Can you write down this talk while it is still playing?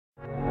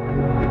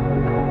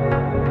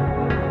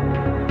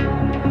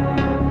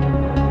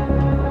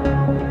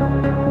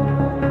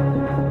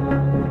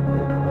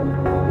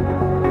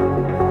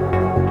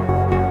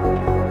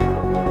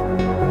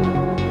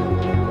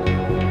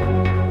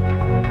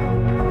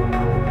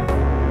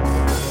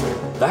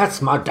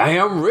that's my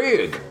damn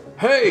rig.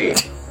 Hey,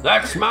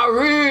 that's my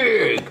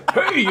rig.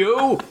 Hey,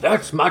 you,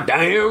 that's my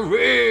damn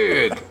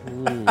rig.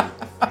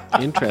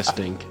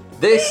 Interesting.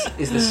 This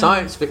is the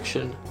Science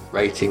Fiction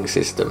Rating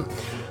System,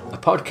 a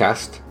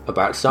podcast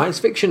about science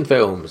fiction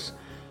films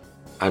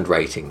and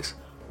ratings.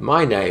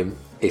 My name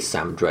is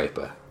Sam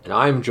Draper, and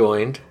I'm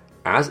joined,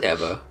 as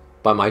ever,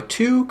 by my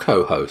two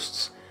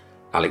co-hosts,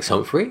 Alex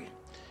Humphrey.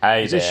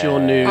 Hey, is this your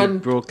new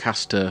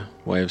broadcaster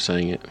way of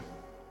saying it?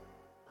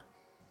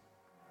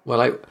 Well,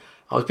 I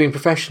was being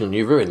professional and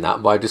you ruined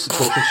that by just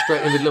talking straight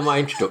in the middle of my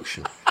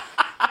introduction.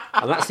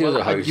 And that's the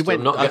other host.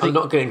 I'm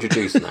not going to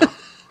introduce now.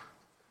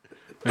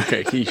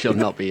 Okay, he shall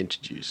not be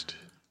introduced.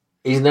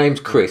 His name's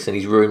Chris and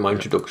he's ruined my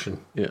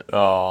introduction. Yeah.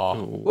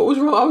 Oh. What was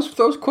wrong? I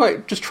was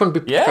quite just trying to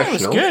be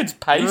professional. Yeah, it was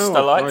good. Paced, I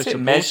liked it.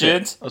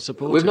 Measured. I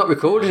support We've not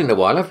recorded in a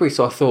while, have we?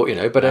 So I thought,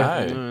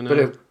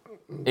 better...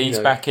 He's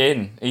back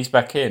in.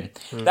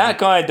 That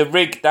guy,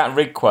 that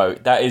rig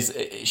quote, that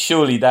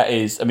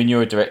is, I mean,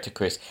 you're a director,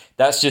 Chris.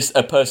 That's just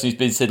a person who's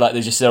been said, like,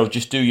 they just said, oh,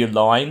 just do your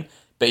line.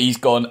 But he's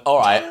gone, all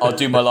right, I'll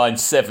do my line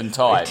 7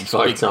 times.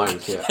 5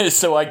 times, yeah.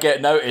 So I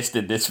get noticed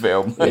in this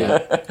film.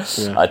 Yeah.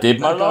 I did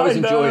my line. I was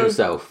enjoying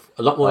himself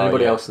a lot more than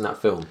anybody else in that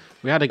film.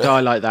 We had a guy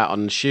like that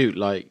on the shoot,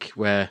 like,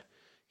 where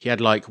he had,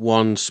 like,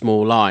 one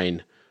small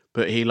line,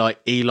 but he, like,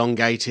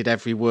 elongated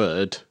every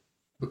word.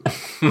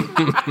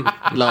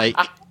 Like...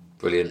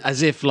 Brilliant.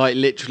 As if, like,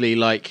 literally,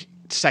 like,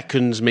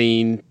 seconds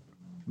mean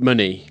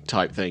money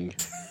type thing.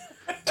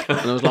 And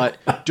I was like,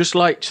 just,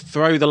 like,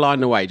 throw the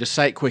line away. Just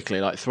say it quickly,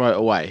 like, throw it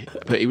away.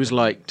 But he was,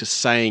 like,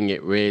 just saying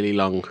it really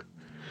long.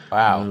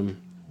 Wow. You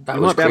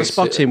might be able to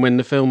spot him when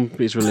the film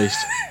is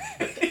released.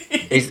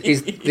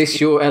 Is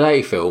this your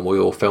LA film or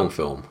your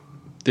film?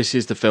 This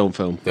is the film.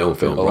 Film,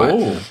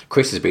 right.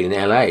 Chris has been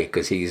in LA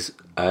because he's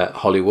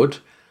Hollywood.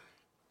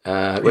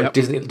 Yep.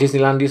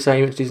 Disneyland, you say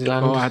you went to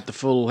Disneyland? Oh, I had the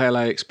full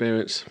LA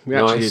experience. We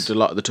actually did a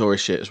lot of the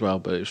tourist shit as well,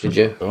 but it was fun.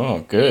 Did you?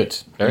 Oh, good.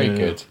 Very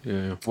good.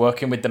 Yeah.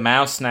 Working with the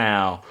mouse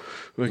now.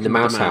 The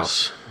Mouse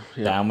House.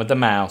 Yeah. Down with the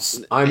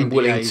mouse. I'm NDAs,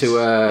 willing to...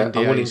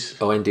 NDAs.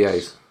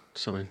 NDAs.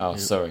 Sorry. Oh,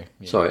 sorry.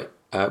 Yeah. Sorry.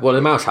 Well, the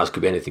Mouse House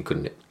could be anything,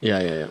 couldn't it?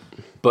 Yeah.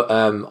 But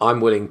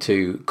I'm willing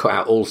to cut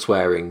out all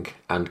swearing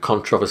and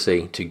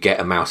controversy to get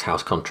a Mouse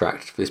House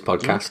contract for this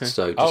podcast. Okay.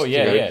 So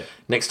just,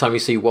 next time you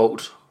see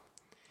Walt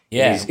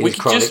in his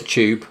chronic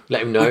tube,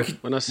 let him know.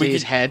 When I see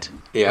his head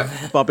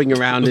bobbing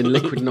around in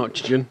liquid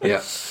nitrogen.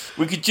 Yeah.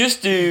 We could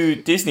just do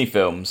Disney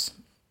films.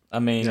 I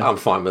mean... I'm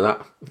fine with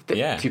that.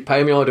 Yeah. If you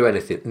pay me, I'll do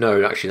anything.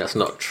 No, actually, that's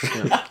not true.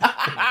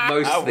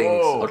 Most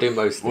things. I'll do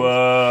most things.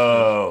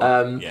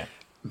 Whoa.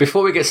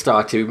 Before we get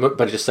started, we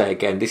better just say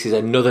again, this is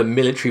another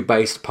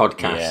military-based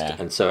podcast. Yeah.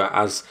 And so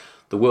as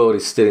the world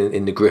is still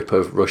in the grip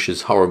of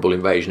Russia's horrible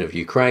invasion of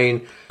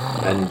Ukraine,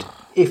 and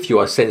if you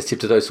are sensitive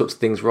to those sorts of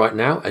things right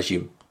now, as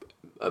you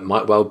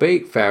might well be,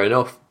 fair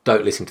enough,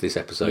 don't listen to this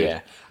episode.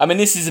 Yeah. I mean,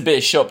 this is a bit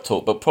of shop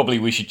talk, but probably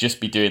we should just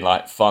be doing,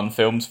 like, fun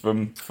films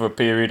for a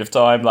period of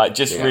time. Like,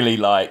 just really,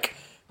 like,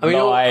 all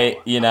happy.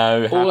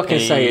 I can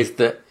say is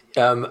that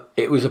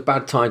it was a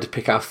bad time to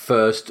pick our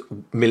first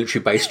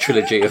military-based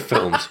trilogy of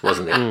films,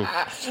 wasn't it?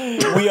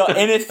 We are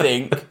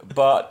anything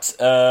but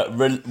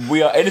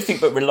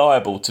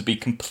reliable to be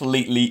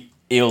completely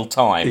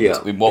ill-timed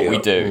in what we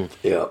do.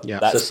 Yeah.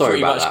 That's so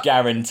pretty much that.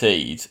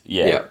 guaranteed.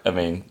 Yeah. I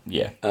mean,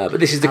 but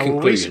this is the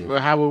conclusion.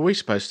 How were we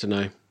supposed to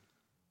know?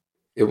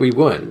 We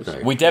weren't.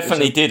 No. We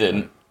definitely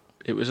didn't.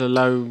 It was a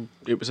low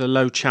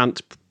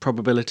chance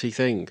probability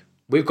thing.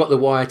 We've got the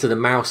wire to the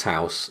Mouse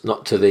House,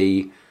 not to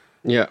the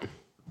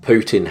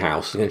Putin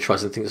house. I'm going to try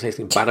to say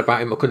something bad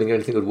about him. I couldn't think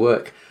anything would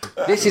work.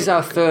 This is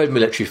our third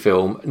military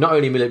film. Not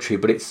only military,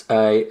 but it's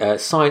a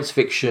science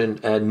fiction,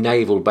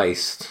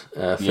 naval-based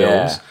films.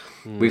 Yeah.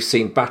 We've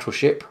seen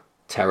Battleship,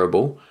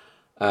 terrible.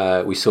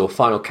 We saw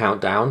Final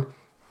Countdown.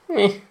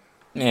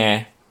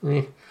 Yeah.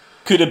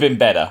 Could have been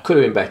better.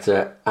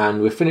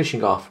 And we're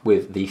finishing off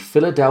with the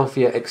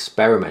Philadelphia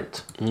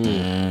Experiment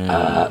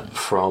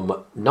from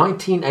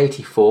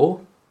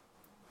 1984,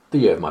 the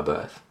year of my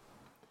birth.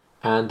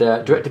 And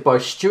directed by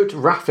Stuart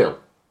Raffill.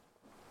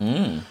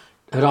 Had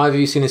either of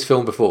you seen this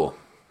film before?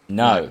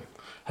 No.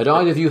 Had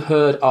either of you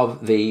heard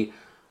of the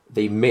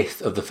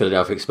myth of the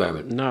Philadelphia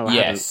Experiment? No, I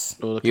yes.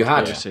 haven't. Or the you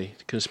had?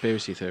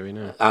 Conspiracy theory,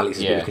 no. Alex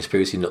is a bit of a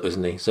conspiracy nut,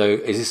 isn't he? So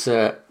is this...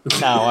 No,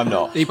 I'm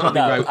not. He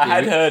probably wrote I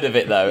had heard of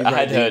it, though. I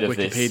had heard of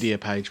this. Wikipedia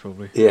page,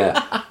 probably.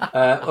 Yeah.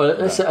 Well,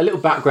 let's a little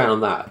background on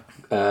that.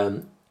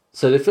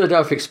 So the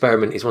Philadelphia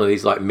Experiment is one of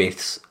these like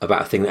myths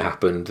about a thing that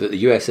happened, that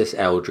the USS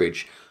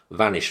Eldridge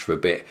vanished for a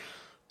bit.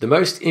 The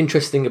most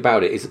interesting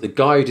about it is that the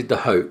guy who did the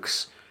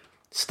hoax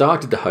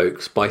started the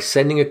hoax by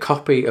sending a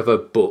copy of a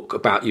book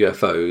about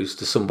UFOs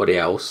to somebody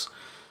else,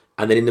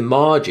 and then in the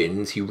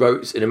margins he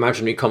wrote an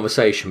imaginary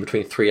conversation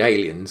between 3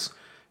 aliens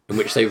in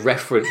which they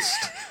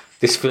referenced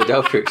this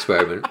Philadelphia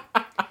experiment.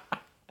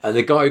 And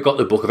the guy who got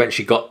the book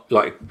eventually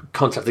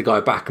contacted the guy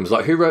back and was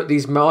like, who wrote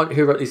these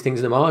things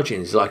in the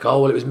margins? He's like,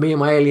 oh well, it was me and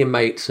my alien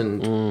mates,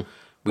 and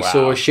we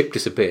saw a ship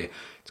disappear.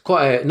 It's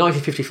quite a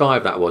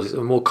 1955 that was. It's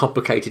a more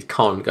complicated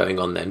con going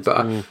on then,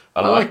 but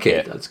I like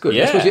it. That's good.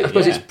 Yeah, I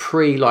suppose it's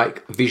pre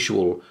like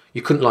visual.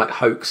 You couldn't like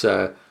hoax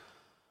a,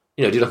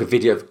 do like a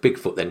video of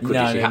Bigfoot then, could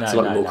you? So you had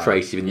to be more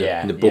creative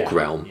in the book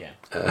realm.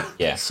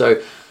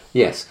 So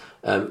yes,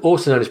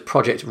 also known as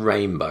Project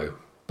Rainbow,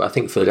 but I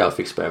think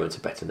Philadelphia Experiment's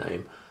a better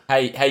name.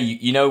 Hey,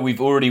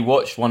 we've already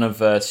watched one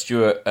of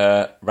Stuart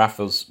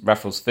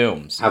Raffles'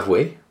 films. Have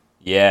we?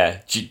 Yeah.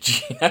 Do you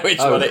know which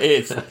one it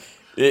is?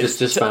 It's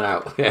just found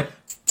out. Yeah.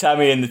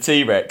 Tammy and the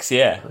T-Rex,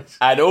 yeah. Nice.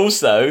 And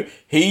also,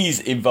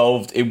 he's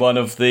involved in one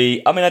of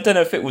the... I mean, I don't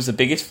know if it was the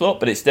biggest flop,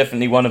 but it's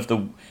definitely one of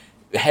the...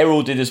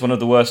 heralded as one of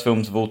the worst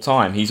films of all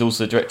time. He's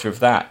also director of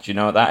that. Do you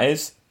know what that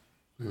is?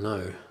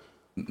 No.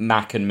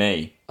 Mac and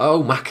Me.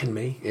 Oh, Mac and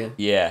Me, yeah.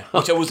 Yeah,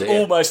 which I was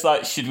almost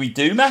like, should we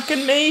do Mac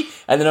and Me?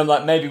 And then I'm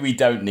like, maybe we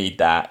don't need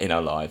that in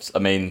our lives. I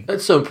mean...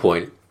 At some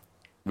point.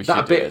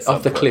 That bit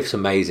off the cliff's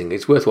amazing.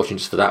 It's worth watching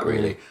just for that,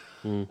 really.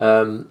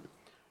 I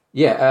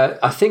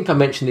think I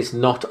mentioned this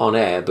not on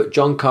air, but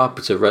John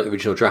Carpenter wrote the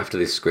original draft of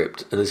this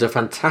script, and there's a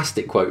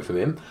fantastic quote from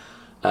him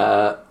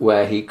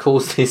where he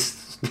calls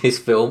this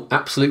film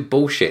absolute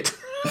bullshit,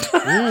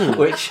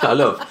 which I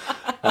love.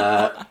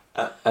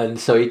 And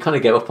so he kind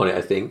of gave up on it,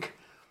 I think.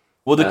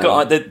 Well, the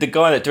guy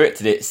that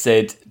directed it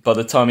said by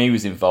the time he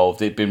was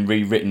involved, it'd been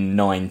rewritten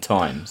 9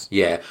 times.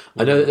 Yeah,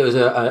 I know that there was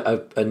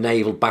a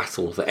naval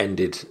battle that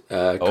ended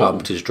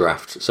Carpenter's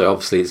draft, so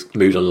obviously it's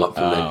moved on a lot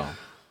from then.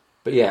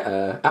 But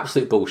yeah,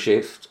 absolute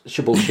bullshit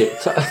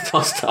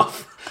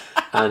stuff,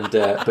 and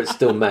but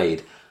still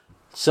made.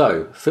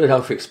 So,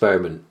 Philadelphia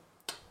Experiment.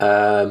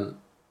 Well,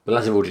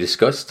 as we've already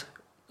discussed,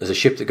 there's a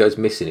ship that goes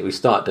missing. We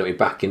start, don't we,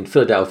 back in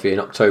Philadelphia in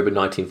October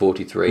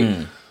 1943,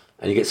 and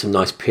you get some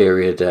nice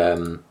period.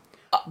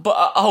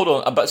 But hold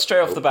on, but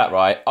straight off the bat,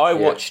 right? I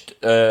watched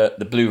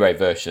the Blu-ray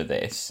version of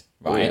this,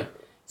 right?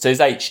 So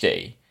it's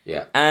HD,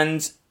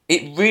 and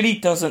it really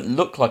doesn't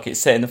look like it's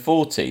set in the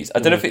 40s. I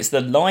don't know if it's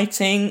the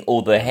lighting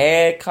or the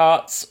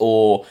haircuts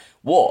or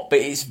what, but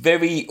it's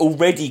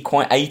already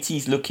quite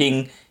 80s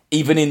looking,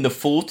 even in the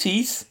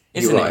 40s,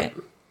 isn't it?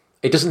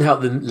 It doesn't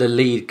help the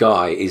lead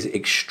guy is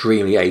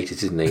extremely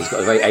 80s, isn't he? He's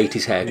got a very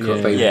 80s haircut,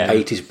 very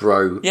 80s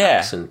bro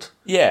accent.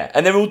 Yeah,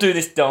 and they're all doing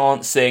this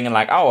dancing and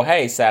like, oh,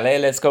 hey, Sally,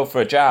 let's go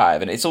for a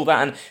jive. And it's all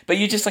that. But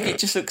you just like, it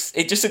just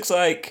looks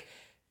like,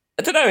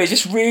 I don't know, it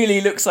just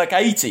really looks like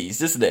 80s,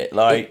 doesn't it?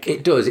 Like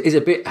it does. It is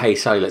a bit, hey,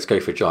 Sally, let's go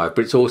for a jive.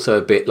 But it's also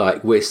a bit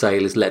like, we're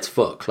sailors, let's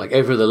fuck. Like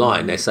every other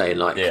line they're saying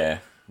like,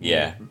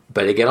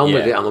 better get on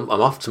with it. I'm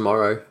off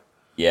tomorrow.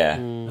 Yeah,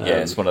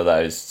 it's one of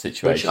those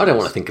situations. I don't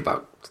want to think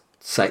about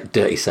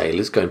dirty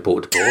sailors going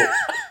port to port.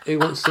 Who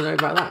wants to know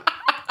about that?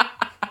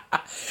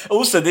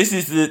 Also, this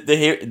is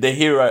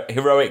the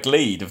heroic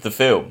lead of the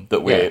film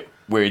that we're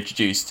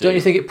introduced to. Don't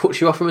you think it puts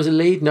you off him as a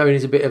lead, knowing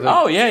he's a bit of a...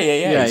 Oh,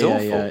 yeah. He's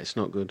awful. Yeah, it's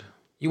not good.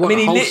 You want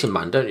a wholesome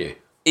man, don't you?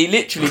 He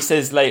literally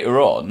says later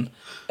on,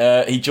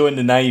 he joined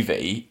the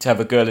Navy to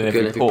have a girl in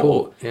every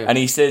port. And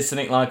he says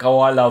something like, oh,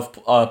 I love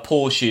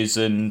Porsches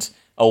and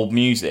old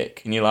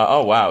music. And you're like,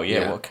 oh, wow, what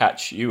a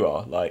catch you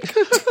are. Like...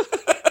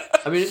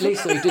 I mean, at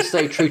least he does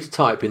stay true to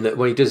type in that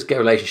when he does get a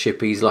relationship,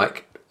 he's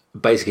like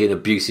basically an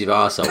abusive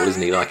arsehole,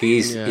 isn't he? Like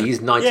he's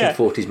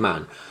 1940s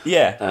man.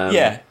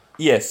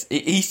 Yes.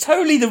 He's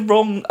totally the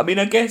wrong... I mean,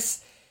 I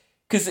guess...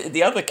 Because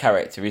the other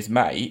character, his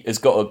mate, has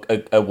got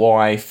a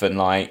wife and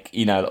like,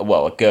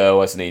 a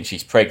girl, hasn't he? And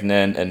she's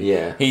pregnant and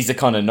he's the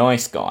kind of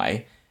nice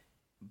guy.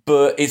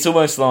 But it's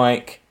almost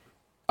like...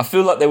 I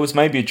feel like there was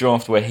maybe a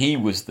draft where he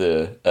was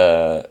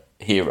the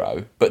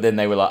hero, but then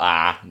they were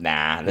like,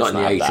 nah, let's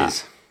not in the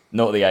 80s.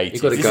 Not the 80s.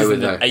 You've got to go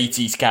with an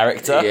 80s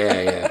character.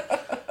 Yeah,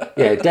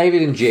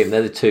 David and Jim,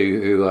 they're the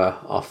two who are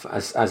off.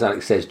 As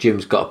Alex says,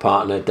 Jim's got a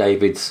partner.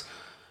 David's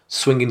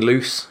swinging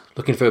loose,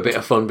 looking for a bit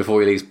of fun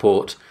before he leaves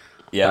port.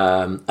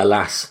 Yeah.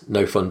 Alas,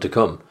 no fun to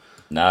come.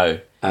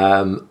 No.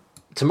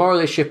 Tomorrow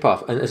they ship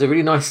off, and there's a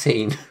really nice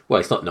scene. Well,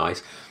 it's not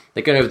nice.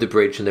 They're going over the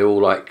bridge, and they're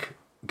all like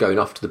going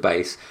off to the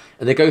base,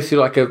 and they go through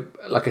like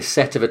a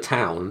set of a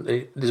town.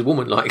 There's a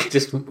woman like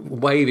just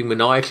waving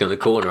maniacally on the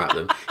corner at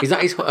them. Is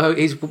that his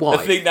wife?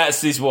 I think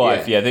that's his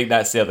wife. Yeah, I think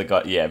that's the other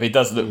guy. Yeah, but it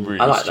does look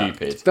really stupid.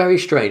 That. It's very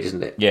strange,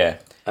 isn't it? Yeah.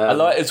 I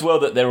like as well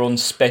that they're on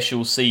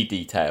Special Sea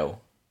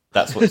Detail.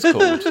 That's what it's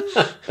called.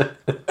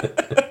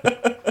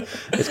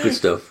 It's good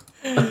stuff.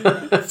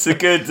 It's a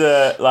good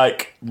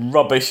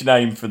rubbish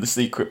name for the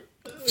secret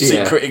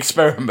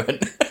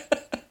experiment.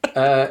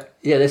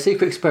 The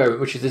secret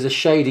experiment, which is there's a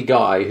shady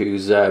guy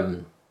who's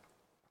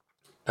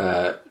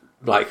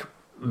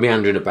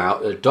meandering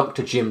about,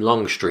 Dr. Jim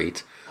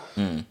Longstreet.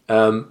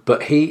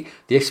 But the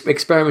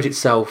experiment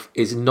itself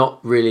is not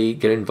really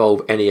going to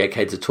involve any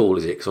eggheads at all,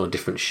 is it? Because on a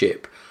different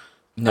ship.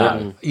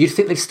 No. You'd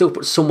think they'd still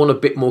put someone a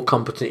bit more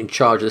competent in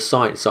charge of the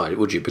science side,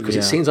 would you? Because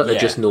it seems like they're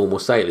just normal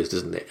sailors,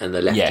 doesn't it? And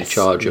they're left in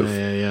charge of...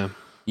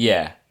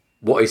 Yeah.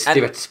 What is,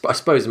 I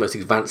suppose, the most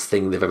advanced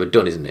thing they've ever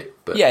done, isn't it?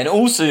 But and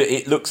also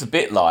it looks a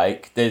bit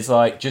like there's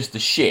like just a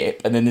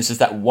ship, and then there's just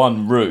that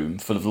one room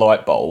full of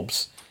light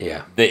bulbs.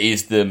 Yeah. That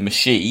is the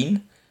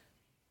machine.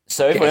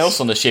 So everyone else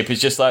on the ship is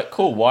just like,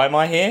 cool, why am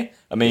I here?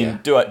 I mean,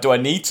 do I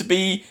need to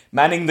be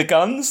manning the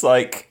guns?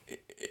 Like,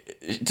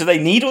 do they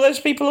need all those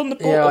people on the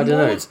board? Yeah, I don't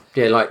know.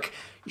 Yeah, like,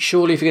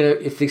 surely if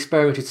the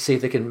experiment is to see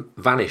if they can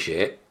vanish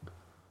it,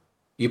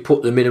 you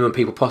put the minimum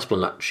people possible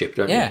on that ship,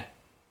 don't you?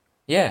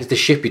 Yeah. It's the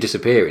ship you're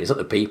disappearing, it's not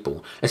the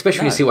people. Especially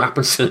when you see what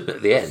happens to them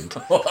at the end.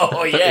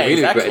 Oh, yeah, really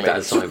exactly. regretted that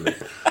assignment.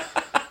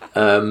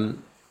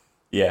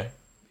 Yeah.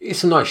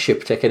 It's a nice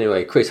ship tech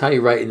anyway. Chris, how are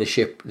you rating the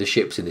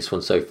ships in this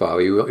one so far?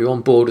 Are you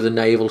on board with the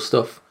naval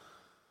stuff?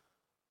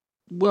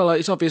 Well,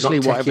 it's obviously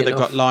Not whatever techy they've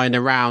got enough. lying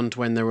around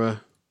when they were,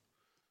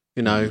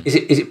 you know. Is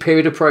it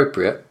period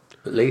appropriate,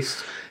 at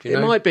least? Do you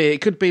know? Might be.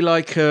 It could be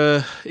like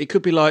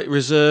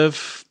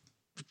reserve.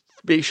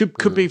 It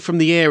could be from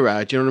the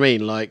era. Do you know what I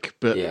mean? Like,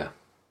 but Yeah.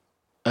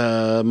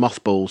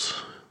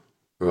 Mothballs.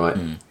 Right.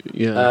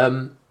 Yeah.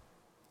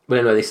 But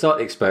anyway, they start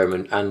the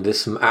experiment, and there's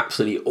some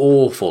absolutely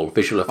awful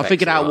visual effects. I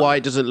figured out right? why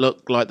it doesn't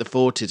look like the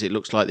 40s. It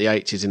looks like the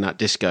 80s in that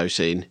disco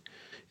scene.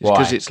 It's Why?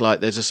 because it's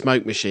like there's a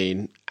smoke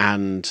machine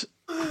and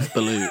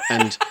balloon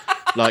and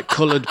like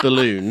coloured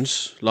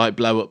balloons, like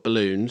blow up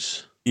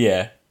balloons.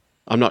 Yeah.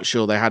 I'm not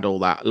sure they had all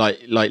that, like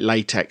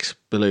latex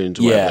balloons,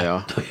 or whatever they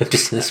are,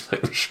 Just in the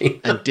smoke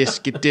machine. and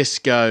disco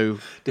Disco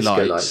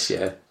lights. lights,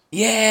 yeah.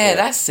 Yeah,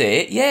 that's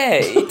it. Yeah,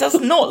 it does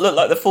not look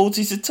like the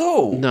 40s at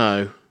all.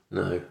 No.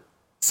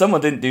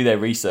 Someone didn't do their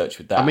research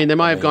with that. I mean, they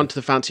might have gone to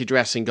the fancy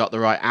dress and got the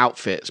right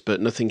outfits,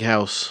 but nothing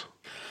else.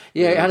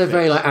 Yeah, it had a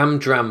very like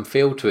Amdram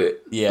feel to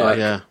it. Yeah. Like,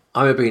 Yeah.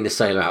 I remember being in a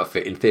sailor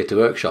outfit in Theatre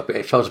Workshop.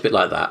 It felt a bit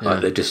like that.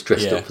 Like they're just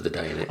dressed Yeah. up for the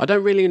day in it. I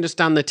don't really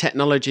understand the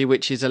technology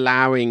which is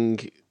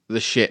allowing the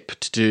ship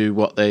to do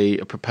what they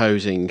are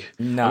proposing.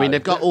 No. I mean,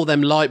 they've got all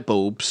them light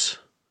bulbs,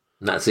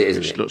 And that's it,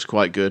 isn't which it? looks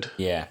quite good.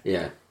 Yeah.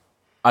 Yeah.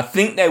 I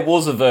think there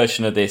was a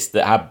version of this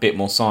that had a bit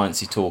more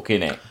sciencey talk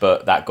in it,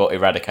 but that got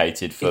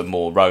eradicated for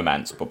more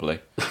romance, probably.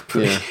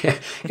 Yeah.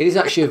 It is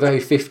actually a very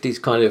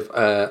 50s kind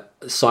of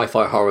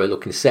sci-fi horror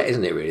looking set,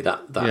 isn't it, really?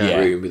 That Yeah.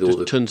 room with all Just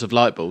the tons of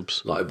light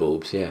bulbs. light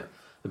bulbs, yeah.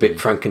 A bit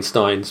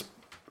Frankenstein's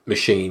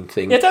machine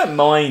thing. Yeah, I don't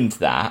mind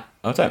that.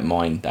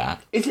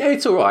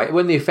 It's all right.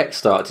 When the effect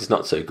starts, it's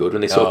not so good.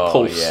 When they sort of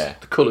pulse,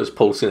 the colours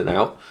pulse in and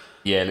out.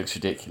 Yeah, it looks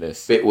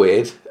ridiculous. Bit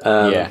weird.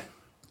 Yeah.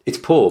 It's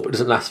poor, but it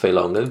doesn't last very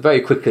long. And very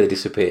quickly they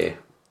disappear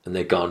and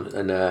they're gone.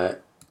 And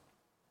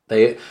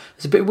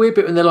it's a bit weird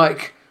bit when they're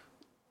like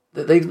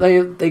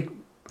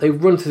they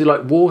run through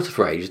like water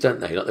for ages, don't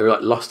they? Like they're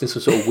like lost in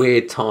some sort of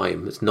weird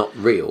time that's not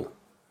real.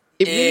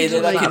 It really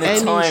they're doesn't like make in the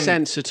any time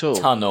sense at all.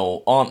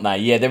 Tunnel, aren't they?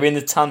 Yeah, they're in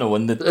the tunnel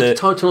and The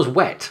time tunnel's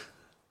wet.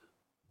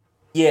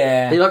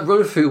 yeah. They like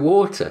run through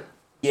water.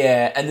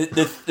 Yeah, and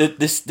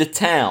the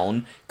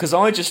town, because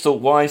I just thought,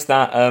 why is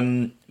that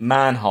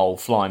manhole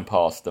flying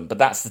past them? But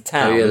that's the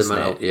town, isn't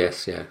it?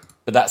 Yes, yeah.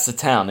 But that's the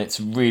town. It's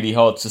really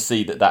hard to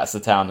see that that's the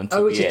town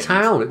until It's the a end.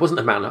 town. It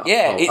wasn't a manhole.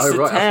 Yeah, it's the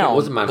right. I thought town. it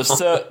was a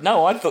manhole.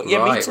 No, I thought, me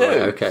Right, too.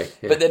 right, okay,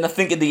 yeah. But then I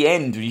think at the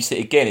end, when you see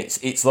it again,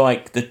 it's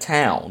like the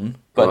town,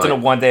 but I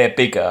don't know why they're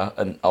bigger,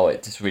 and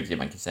it just really didn't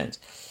make any sense.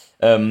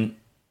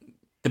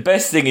 The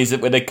best thing is that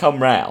when they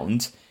come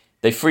round,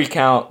 they freak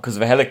out because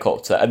of a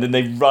helicopter, and then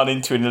they run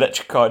into an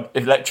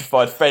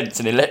electrified fence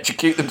and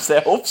electrocute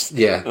themselves.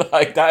 Yeah.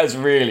 Like, that is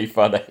really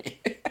funny.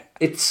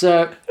 It's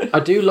I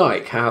do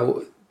like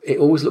how it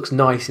always looks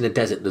nice in a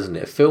desert, doesn't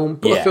it? A film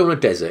in a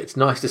desert. It's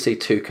nice to see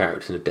two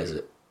characters in a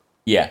desert.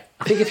 Yeah.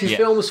 I think if your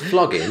film was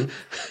flogging and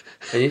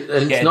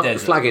it's not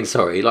desert. flagging,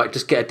 sorry, like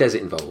just get a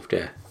desert involved.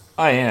 Yeah.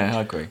 Oh, yeah,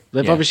 I agree.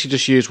 They've obviously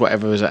just used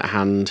whatever is at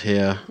hand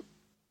here.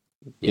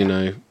 You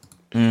know.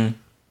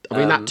 I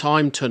mean, that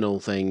time tunnel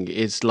thing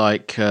is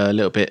like a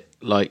little bit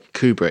like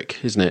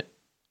Kubrick, isn't it?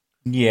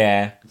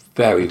 Yeah.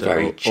 Very,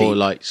 very cheap. Or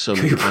like some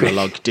Kubrick.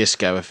 analog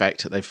disco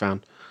effect that they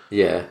found.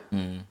 Yeah.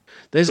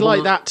 There's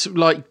like that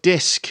like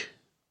disc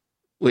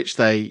which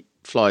they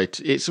fly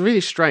to. It's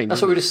really strange.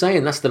 That's what we were just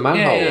saying. That's the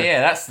manhole.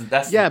 Yeah. That's but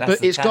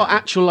the it's got town.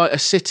 actual like a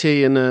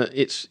city and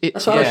it's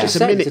That's what I it's just a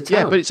said, mini- it's a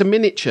town. but it's a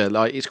miniature.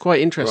 Like it's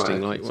quite interesting,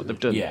 Right. like what they've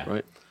done. Yeah.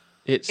 Right.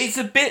 It's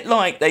a bit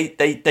like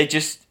they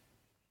just.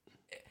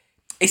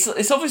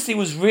 It's obviously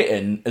was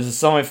written as a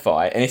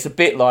sci-fi, and it's a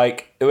bit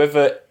like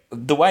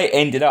the way it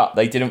ended up.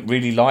 They didn't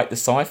really like the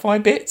sci-fi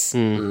bits.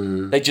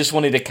 They just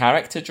wanted a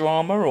character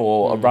drama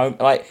or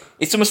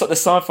it's almost like the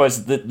sci-fi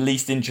is the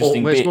least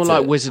interesting Well, bit. it's more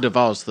like Wizard of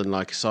Oz than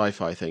like a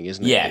sci-fi thing,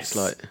 isn't it? Yes. It's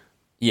like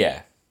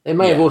yeah, They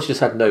may have also just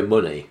had no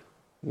money.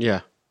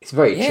 yeah, It's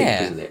very Yeah.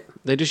 cheap, isn't it?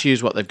 they just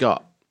use what they've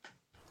got.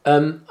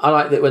 I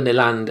like that when they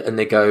land and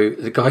they go,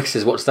 the guy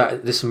says, "What's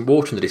that? There's some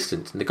water in the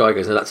distance." And the guy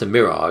goes, "No, that's a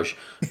mirage."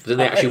 But then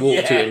they actually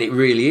walk to it and it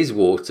really is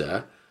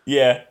water.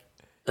 yeah.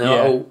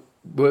 And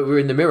we're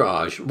in the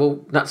mirage.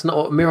 Well, that's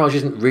not. Mirage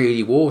isn't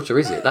really water,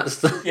 is it?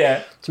 That's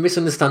Yeah. it's a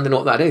misunderstanding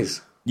what that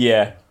is.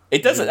 Yeah,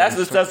 it doesn't.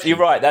 That's you're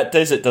right. That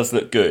desert does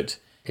look good.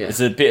 Yeah. It's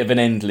a bit of an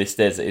endless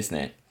desert, isn't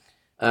it?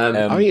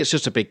 I think it's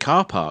just a big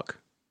car park.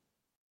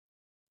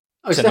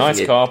 Oh, It's a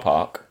nice car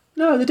park.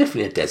 No, they're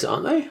definitely a desert,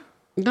 aren't they?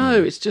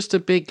 No, it's just a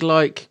big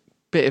like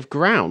bit of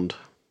ground.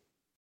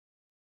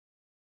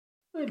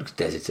 It looks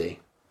deserty.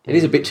 It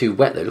is a bit too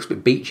wet though. It looks a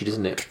bit beachy,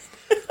 doesn't it?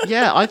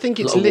 Yeah, I think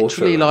it's lot of water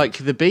literally around. like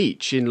the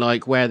beach in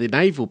like where the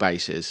naval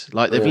base is.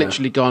 Like they've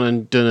literally gone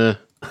and done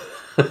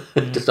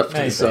just off to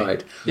the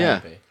side.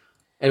 Yeah. Maybe.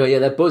 Anyway, yeah,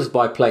 they're buzzed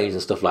by planes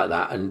and stuff like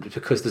that, and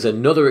because there's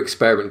another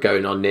experiment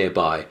going on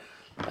nearby.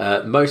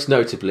 Most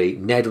notably,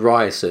 Ned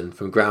Ryerson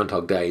from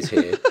Groundhog Day is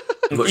here,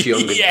 much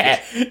younger. Yeah,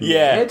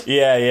 Ned.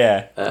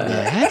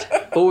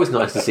 Ned? Always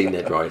nice to see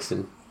Ned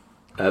Ryerson.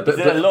 But He's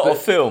in a lot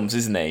of films,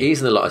 isn't he?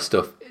 he's in a lot of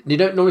stuff. You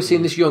don't normally see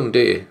him this young, do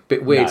you?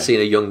 Bit weird No. seeing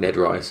a young Ned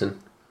Ryerson.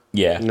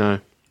 Yeah. No.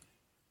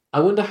 I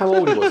wonder how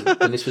old he was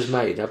when this was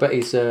made. I bet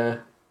he's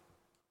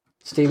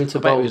Stephen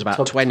bet he was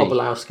about 20.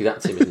 Tobolowsky,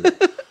 that's him, isn't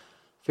it?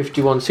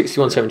 51,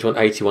 61, 71,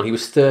 81. He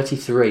was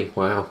 33.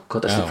 Wow.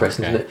 God, that's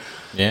depressing, okay. isn't it?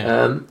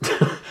 Yeah.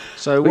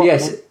 So But what,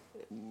 yes,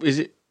 what-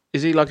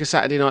 is he like a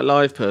Saturday Night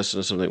Live person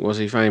or something? Was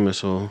he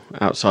famous or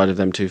outside of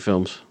them two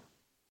films?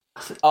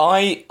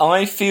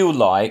 I feel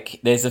like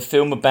there's a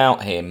film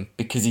about him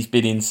because he's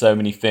been in so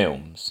many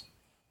films.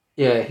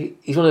 yeah,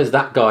 he's one of those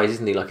that guys,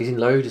 isn't he? Like, he's in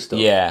loads of stuff.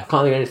 Yeah. I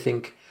can't think of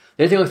anything.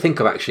 The only thing I can think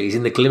of, actually, is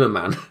in The Glimmer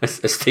Man, a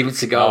Steven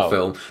Seagal Oh.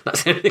 film.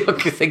 That's the only thing I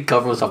can think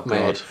of off the top of my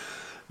head.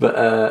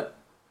 God.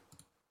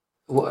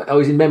 But,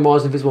 he's in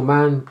Memoirs of an Invisible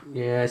Man.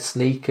 Yeah,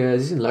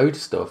 Sneakers. He's in loads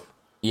of stuff.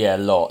 Yeah, a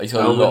lot. He's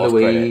got Thelma a lot of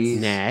Louise.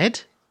 credits.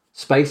 Ned?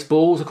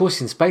 Spaceballs. Of course,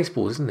 he's in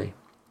Spaceballs, isn't he?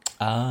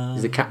 Ah.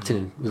 He's the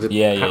captain with the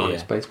Yeah, hat yeah, on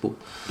yeah. Spaceball.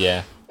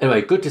 Yeah.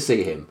 Anyway, good to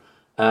see him.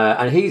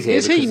 And he's here.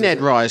 Is he because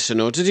Ned Ryerson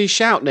or did he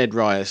shout Ned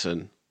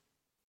Ryerson?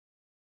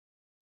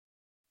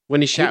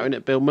 When he's shouting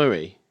at Bill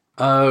Murray?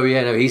 Oh,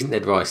 yeah, no, he's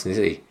Ned Ryerson, is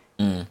he?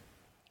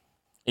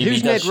 He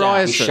Who's does Ned shout.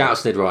 Ryerson? He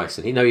shouts Ned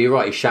Ryerson. No, you're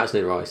right. He shouts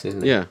Ned Ryerson,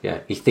 isn't he? Yeah. Yeah.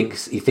 He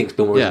thinks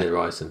Bill Murray's Yeah. Ned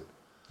Ryerson.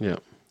 Yeah.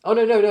 Oh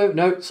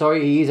no!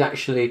 Sorry, he is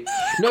actually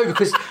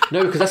because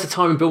that's the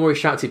time when Bill Murray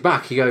shouted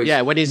back. He goes,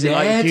 Yeah, when he's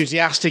like Ned?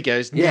 enthusiastic, he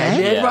goes, Yeah,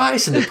 Ned? Ned Yeah.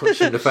 Ryerson, and punches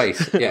him in the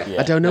face. Yeah,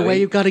 I don't know No, where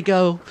he- you've got to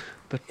go.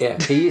 But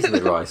Yeah, he is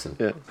Ned Ryerson.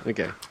 yeah,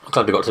 okay. I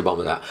can't have got to the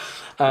bottom of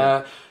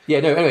that.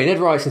 Anyway, Ned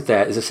Ryerson's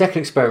there. There's a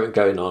second experiment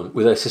going on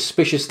with a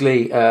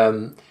suspiciously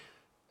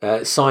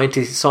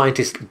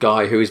scientist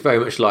guy who is very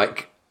much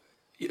like,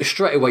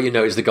 straight away you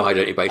know it's the guy,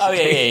 don't you, basically?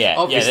 Oh, yeah.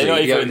 Obviously, they're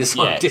not you know, even, the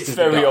scientist it's is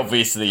the very guy.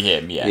 obviously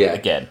him, Yeah.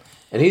 again.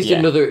 And he's Yeah. doing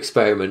another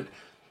experiment,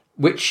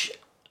 which,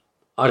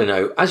 I don't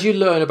know, as you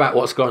learn about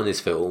what's gone on in this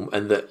film,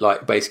 and that,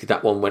 like, basically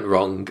that one went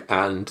wrong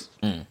and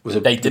was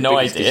They the denied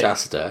biggest it.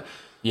 disaster,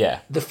 Yeah.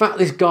 the fact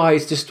this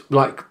guy's just,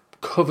 like,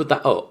 covered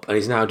that up and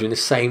is now doing the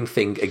same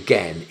thing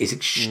again is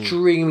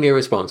extremely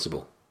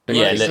irresponsible.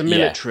 Yeah, It's the yeah.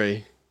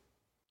 military.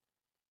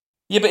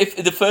 Yeah, but if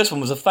the first one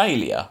was a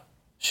failure,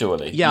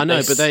 surely. Yeah, I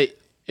know, They but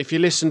if you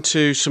listen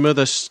to some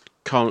other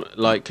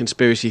like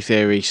conspiracy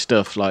theory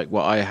stuff, like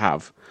what I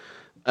have,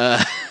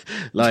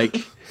 like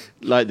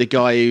the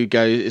guy who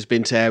has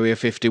been to Area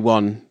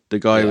 51, the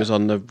guy who was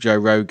on the Joe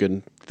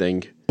Rogan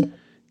thing.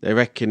 They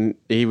reckon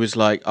he was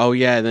like, oh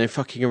yeah, they're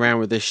fucking around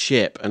with this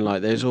ship, and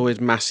like there's always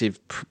massive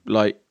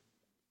like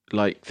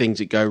things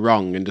that go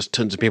wrong, and just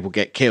tons of people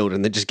get killed,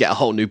 and they just get a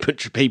whole new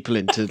bunch of people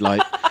in to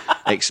like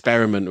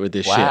experiment with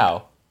this ship.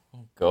 Wow. Oh,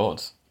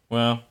 God.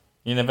 Well,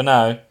 you never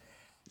know.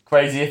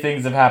 Crazier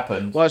things have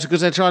happened. Well, it's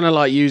because they're trying to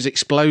like use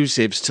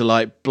explosives to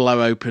like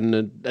blow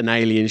open an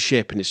alien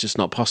ship, and it's just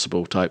not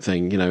possible, type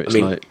thing. You know, it's I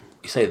mean, like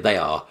you say they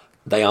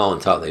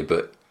aren't, are they?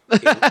 But in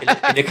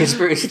a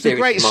conspiracy it's a theory,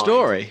 great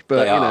story, but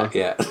they you are, know,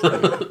 yeah.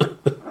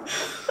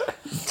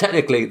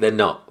 Technically, they're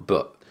not,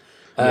 but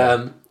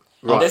right.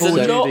 There's a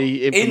forward you lot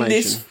the in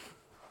information.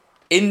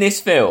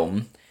 this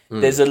film.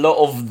 There's a lot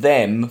of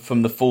them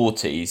from the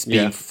 40s being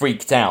Yeah.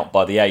 freaked out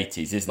by the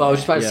 80s, isn't Well, I it? was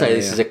just about to say Yeah,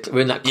 this is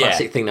we're in that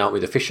classic thing now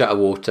with the fish out of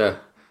water.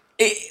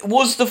 It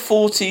was the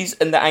 40s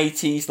and the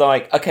 80s,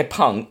 like, okay,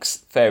 punks,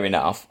 fair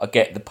enough, I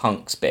get the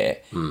punks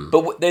bit,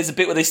 but there's a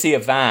bit where they see a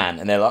van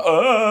and they're like,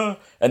 oh,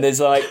 and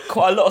there's like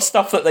quite a lot of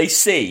stuff that they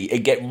see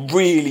and get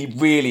really,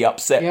 really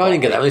upset Yeah, by. I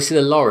didn't get that. When you see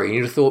the lorry,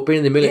 you'd have thought, being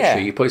in the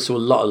military, Yeah. you probably saw a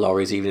lot of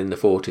lorries even in the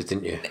 40s,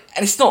 didn't you?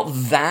 And it's not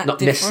that Not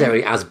different.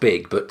 necessarily as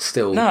big, but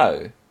still.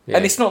 No. Yeah.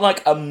 And it's not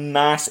like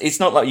it's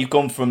not like you've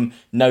gone from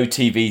no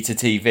TV to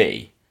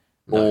TV.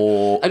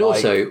 Or And like-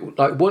 also,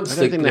 like, once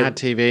I don't think they had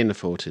TV in the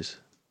 40s.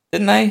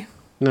 didn't they?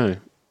 No,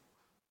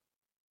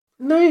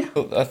 No,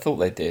 I thought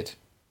they did.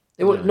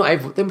 not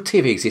every,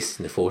 TV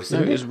existed in the 40s, no,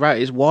 didn't it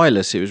was it's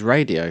wireless. It was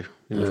radio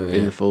in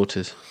the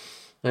 40s.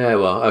 Yeah,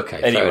 well, okay,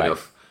 Anyway. fair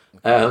enough.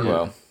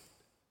 Well,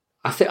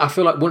 I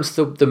feel like once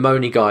the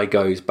moany guy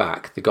goes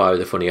back, the guy with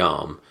the funny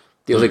arm,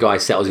 the other guy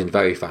settles in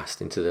very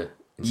fast into the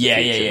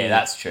future.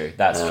 That's true.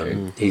 That's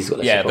true. He's got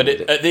less Yeah, of a but problem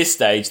with it. at this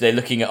stage, they're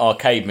looking at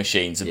arcade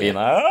machines and being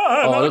like, Oh,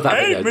 I an love that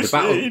arcade bit,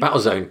 though. machine. The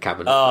Battlezone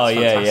cabinet. Oh, That's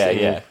yeah.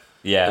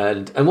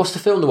 fantastic. And what's the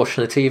film they're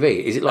watching on the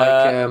TV? Is it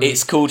like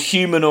It's called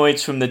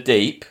Humanoids from the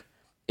Deep.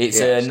 It's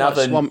Yeah, It's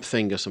another like Swamp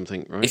Thing or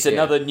something, right? It's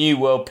another New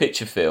World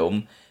Picture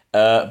film,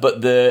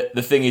 but the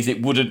thing is,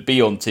 it wouldn't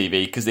be on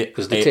TV because the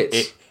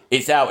tits?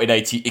 it's out in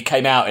 80. It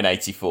came out in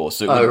 84,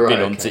 so it Oh, wouldn't have right,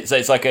 been on. okay. So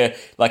it's like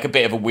a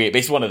bit of a weird.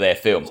 It's one of their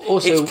films.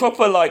 Also- it's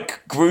proper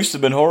like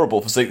gruesome and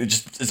horrible for something that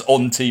just is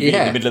on TV in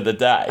Yeah. the middle of the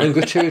day. and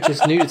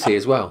gratuitous nudity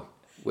as well.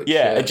 Which,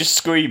 and just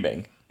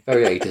screaming.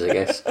 very 80s, I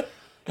guess.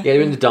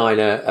 they're in the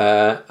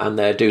diner and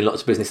they're doing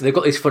lots of business. They've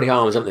got these funny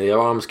arms, haven't they? Their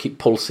arms keep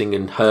pulsing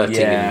and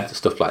hurting and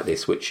stuff like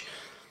this, which...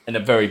 And a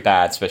very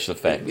bad special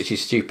effect. Which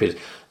is stupid.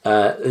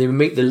 We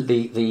meet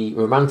the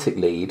romantic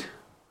lead,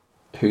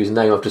 whose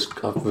name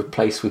I've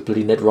replaced with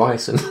bloody Ned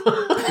Ryerson.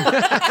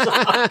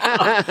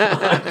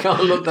 I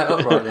can't look that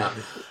up right now.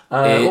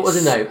 What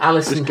was her name?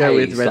 Alison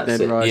Hayes. Red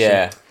Ned Ryerson.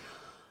 Yeah.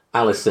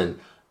 Alison,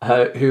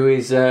 who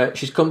is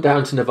she's come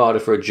down to Nevada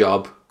for a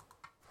job.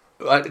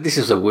 This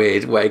is a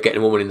weird way of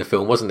getting a woman in the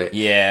film, wasn't it?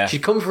 Yeah.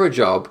 She'd come for a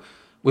job,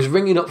 was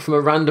ringing up from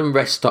a random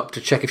rest stop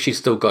to check if she'd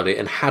still got it,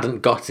 and hadn't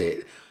got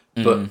it,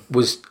 but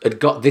had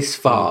got this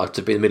far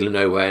to be in the middle of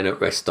nowhere in a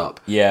rest stop.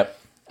 Yep.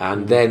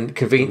 And then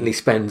conveniently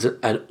spends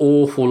an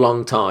awful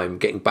long time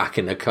getting back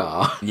in the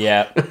car.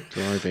 Yeah.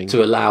 Driving.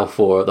 To allow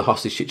for the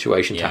hostage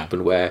situation to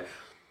happen, where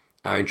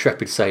our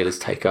intrepid sailors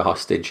take her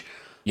hostage.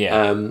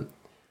 Yeah.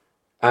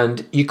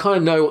 And you kind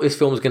of know what this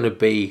film's going to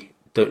be,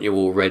 don't you,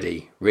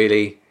 already?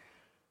 Really?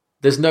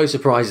 There's no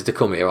surprises to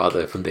come here, are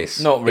there, from this?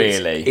 Not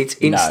really. It's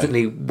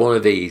instantly one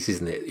of these,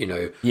 isn't it? You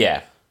know.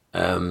 Yeah.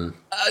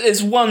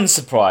 There's one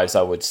surprise,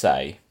 I would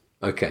say.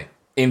 Okay.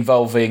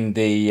 Involving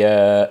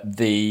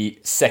the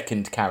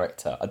second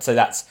character. I'd say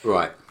that's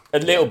right. A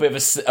little bit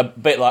of a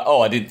bit like,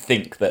 I didn't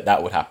think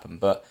that would happen,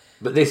 but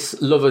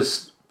this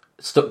lovers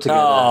stuck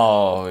together.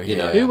 Oh, you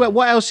know.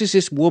 What else is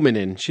this woman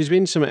in? She's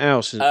been something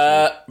else.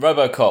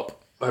 RoboCop.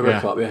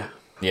 RoboCop, yeah.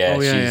 Yeah. Oh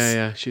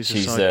yeah. She's a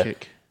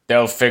sidekick.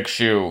 They'll fix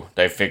you.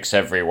 They fix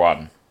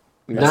everyone.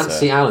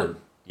 Nancy Allen.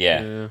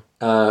 Yeah.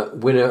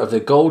 Winner of the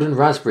Golden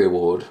Raspberry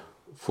Award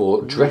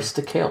for Dress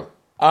to Kill.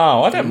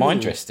 Oh, I don't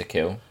mind Dress to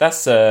Kill.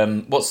 That's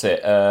what's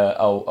it?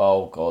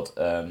 Oh God.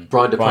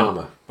 Brian De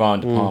Palma.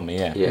 Brian De Palma.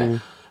 Yeah. Yeah.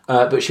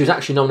 But she was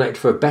actually nominated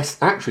for a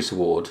Best Actress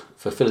Award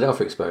for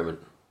Philadelphia Experiment.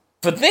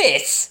 For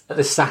this? At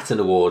the Saturn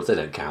Awards, they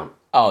don't count.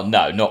 Oh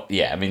no, not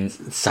I mean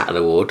Saturn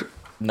Award.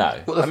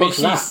 No. What the fuck's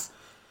that?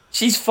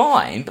 She's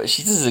fine, but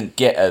she doesn't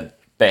get a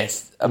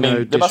best. I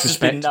mean, there must have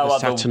been no other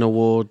Saturn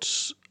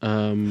Awards.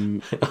 Oh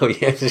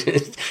yeah,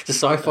 the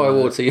Sci-Fi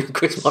Awards. So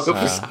Chris might go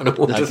for Saturn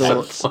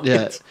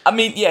Awards. I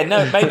mean,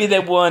 no, maybe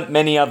there weren't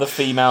many other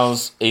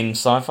females in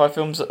sci-fi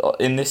films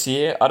in this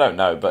year. I don't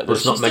know, but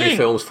there's not many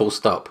films. Full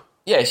stop.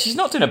 Yeah, she's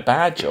not doing a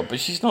bad job, but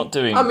she's not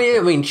doing. I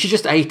mean, she's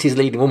just 80s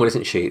leading woman,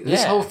 isn't she?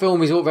 This whole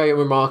film is all very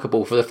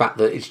remarkable for the fact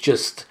that it's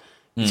just.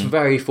 It's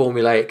very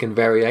formulaic and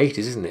very 80s,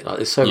 isn't it? Like,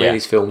 there's so many of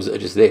these films that are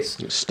just this.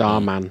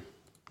 Starman.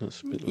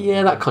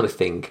 That kind of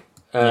thing.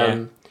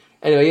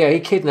 Anyway, he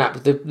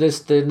kidnapped...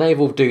 There's the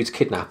naval dude's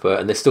kidnapper,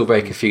 and they're still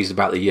very confused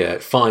about the year.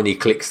 Finally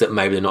clicks that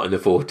maybe they're not in the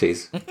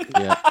 40s.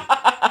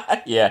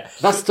 Yeah.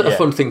 That's a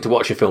fun thing to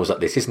watch in films like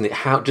this, isn't it?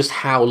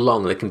 How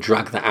long they can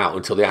drag that out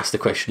until they ask the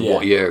question,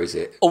 what year is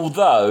it?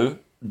 Although,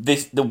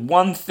 the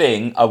one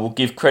thing I will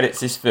give credit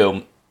to this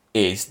film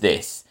is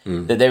this.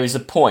 That there is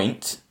a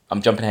point...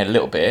 I'm jumping ahead a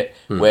little bit,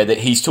 where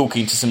he's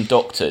talking to some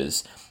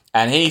doctors,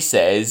 and he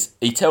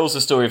tells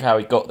the story of how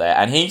he got there,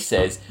 and he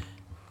says,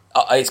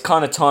 it's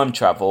kind of time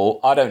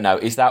travel. I don't know.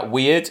 Is that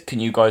weird? Can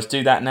you guys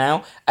do that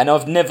now? And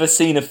I've never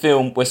seen a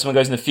film where someone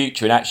goes in the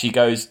future and actually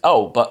goes,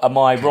 but am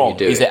I wrong?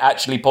 Is it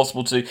actually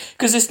possible to...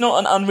 Because it's not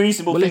an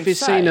unreasonable thing to say. Well, if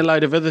he's seen a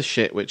load of other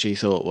shit which he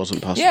thought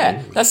wasn't possible.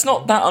 Yeah, that's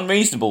not that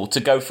unreasonable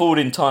to go forward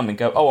in time and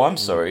go, I'm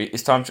sorry,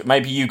 it's time...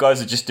 Maybe you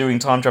guys are just doing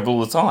time travel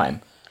all the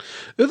time.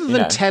 Other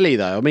than telly,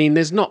 though, I mean,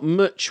 there's not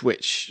much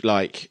which,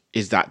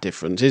 is that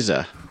different, is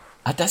there?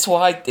 That's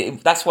why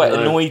it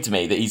annoyed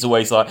me that he's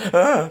always like,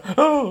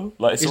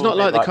 it's not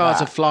like the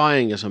cars are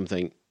flying or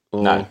something.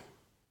 Or...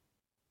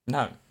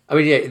 No. I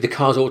mean, the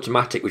car's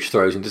automatic, which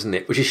throws him, doesn't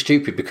it? Which is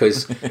stupid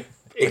because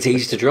it's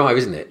easy to drive,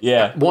 isn't it?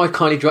 Yeah. Why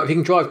can't he drive? If he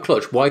can drive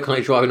clutch, why can't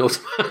he drive an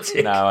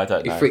automatic? No, I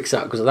don't know. He freaks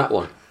out because of that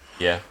one.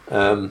 Yeah.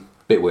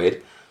 Bit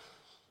weird.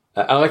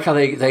 I like how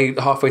they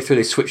halfway through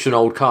they switch to an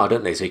old car,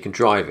 don't they, so you can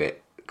drive it.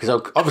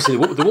 Because obviously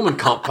the woman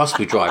can't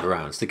possibly drive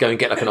around, so they go and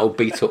get an old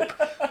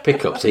beat-up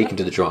pickup so he can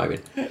do the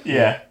driving.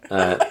 Yeah.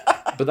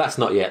 But that's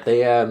not yet. They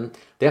have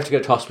to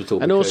go to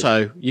hospital. And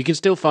also, you can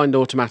still find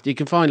automatic. You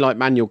can find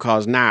manual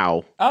cars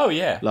now. Oh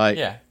yeah.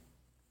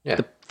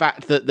 The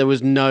fact that there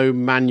was no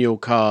manual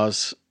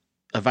cars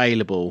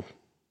available.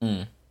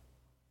 No,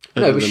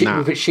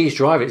 but she's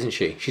driving, isn't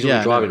she? She's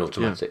already driving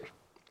automatic. Yeah.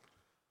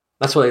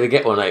 That's why they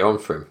get one later on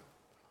for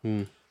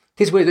him.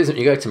 It's weird, isn't it?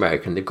 You go to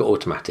America and they've got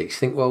automatics. You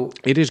think, well...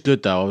 It is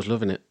good, though. I was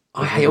loving it.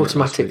 I hate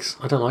automatics.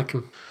 I don't like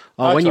them.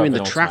 When you're in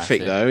the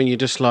traffic, though, and you're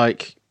just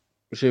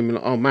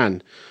assuming,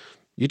 man,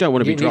 you don't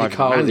want to be driving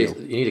manual.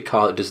 You need a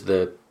car that does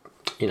the,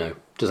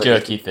 does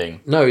jerky thing.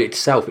 No, it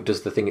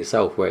does the thing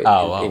itself, where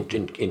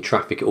in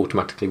traffic it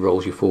automatically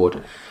rolls you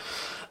forward.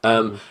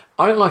 I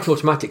don't like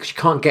automatics. You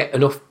can't get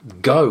enough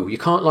go. You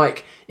can't,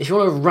 if you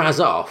want to razz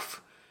off...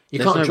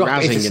 There's can't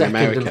drop it in a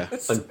second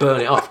and burn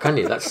it off, can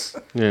you? That's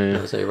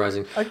that's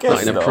razzing. I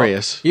guess not in a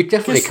Prius. You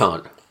definitely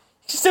can't.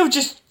 Still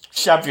just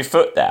shove your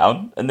foot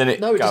down and then it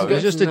No, it doesn't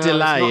goes. go- It's just a No,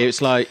 delay. it's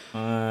It's like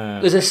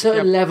There's a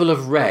certain level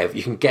of rev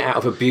you can get out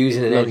of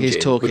abusing an Look, he's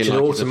engine, talking which an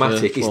like he's a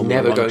automatic is Formula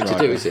never One going to do,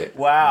 driver. is it?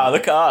 Wow,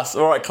 look at us.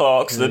 All right,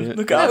 Clarkson.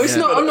 Look at No, us. it's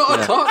not. I'm not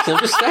a Clarkson. I'm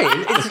just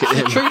saying it's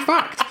a true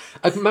fact.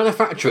 A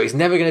manufacturer is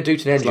never going to do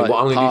to an engine like what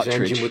I'm going to do to an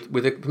Partridge. engine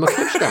with my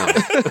clutch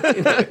down.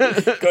 You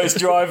know? Got his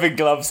driving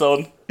gloves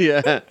on.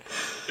 yeah.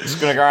 He's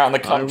going to go out in the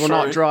I country. will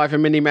not drive a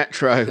mini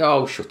metro.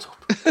 Oh, shut up.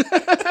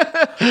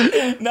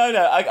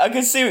 No, I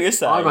can see what you're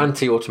saying. I'm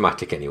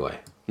anti-automatic anyway.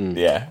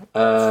 Yeah,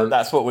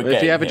 that's what we're getting.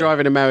 If you ever here. drive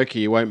in America,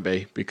 you won't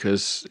be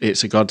because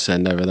it's a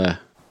godsend over there.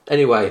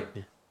 Anyway,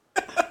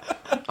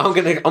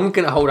 I'm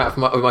gonna hold out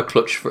with my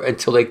clutch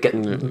until they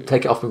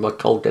take it off with my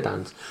cold dead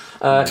hands.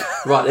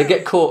 Right, they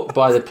get caught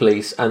by the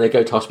police and they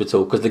go to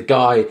hospital because the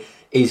guy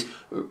his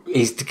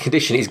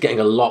condition is getting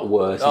a lot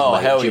worse. His Oh,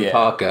 mate, hell Jim yeah.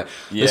 Parker.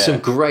 Yeah. There's some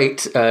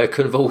great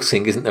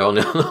convulsing, isn't there, on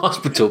the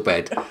hospital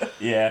bed?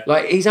 Yeah.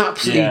 Like he's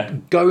absolutely Yeah.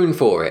 going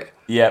for it.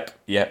 Yep.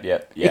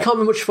 It can't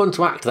be much fun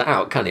to act that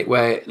out, can it?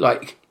 Where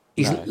like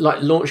he's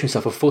like launching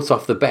himself a foot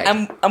off the bed.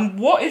 And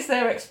what is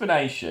their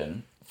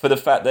explanation for the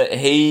fact that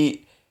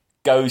he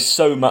goes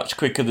so much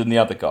quicker than the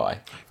other guy?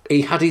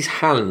 He had his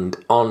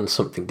hand on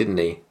something, didn't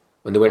he?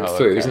 When they went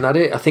through, okay. isn't that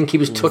it? I think he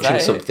was touching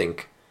that it? something.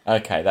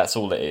 Okay, that's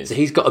all it is. So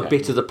he's got a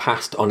bit of the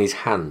past on his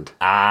hand.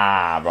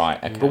 Ah, right.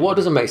 Okay. But what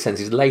doesn't make sense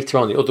is later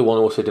on the other one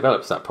also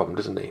develops that problem,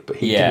 doesn't he? But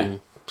he Yeah.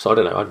 didn't. So I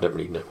don't know. I don't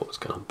really know what was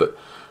going on. But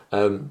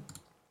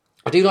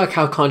I do like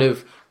how kind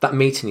of that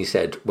meeting you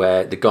said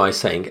where the guy's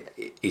saying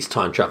it's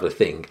time traveller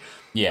thing.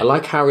 Yeah. I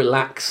like how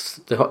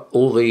relaxed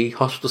all the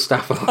hospital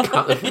staff are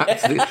about the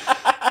fact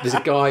that there's a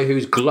guy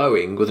who's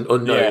glowing with an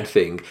unknown Yeah.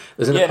 thing.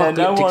 There's an Yeah, no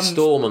apocalyptic one's-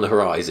 storm on the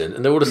horizon,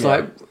 and they're all just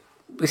like,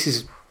 "This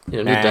is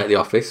new day at the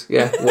office.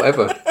 Yeah,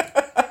 whatever.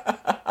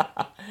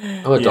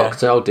 I'm a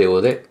doctor. I'll deal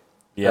with it."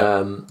 Yeah.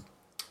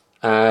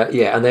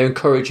 And they're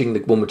encouraging the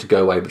woman to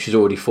go away, but she's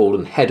already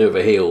fallen head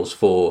over heels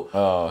for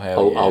Oh,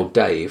 hell old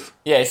Dave.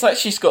 Yeah, it's like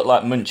she's got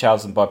like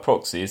Munchausen by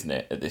proxy, isn't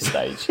it? At this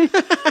stage,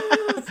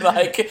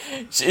 like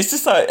it's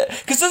just like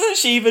because doesn't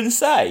she even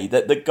say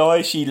that the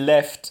guy she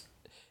left,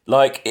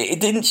 like it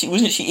didn't she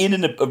wasn't she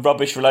in a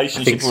rubbish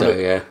relationship? I think so,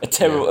 yeah. A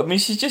terrible. I mean,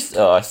 she's just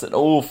it's an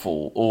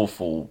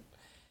awful.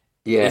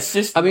 Yeah, It's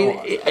just I mean,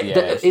 not-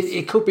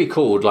 it could be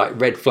called like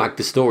red flag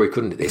the story,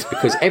 couldn't it? This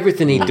because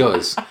everything he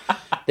does,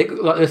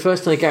 like the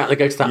first time they get out, they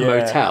go to that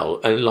motel,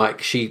 and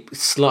like she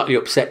slightly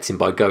upsets him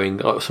by going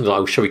something like,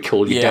 "Oh, shall we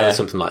call you dad?" or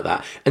something like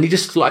that, and he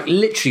just like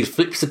literally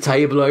flips the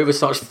table over,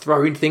 starts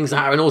throwing things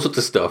at her, and all sorts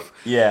of stuff.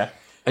 Yeah.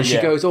 And she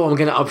goes, "Oh, I'm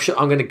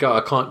gonna go.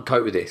 I can't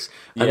cope with this."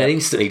 And then Yeah.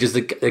 instantly does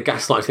the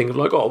gaslight thing of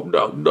like, "Oh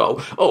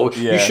no, oh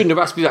Yeah. you shouldn't have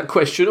asked me that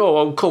question. Oh,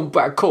 I'll come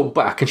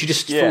back," and she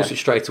just Yeah. falls it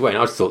straight away. And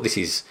I just thought this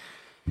is,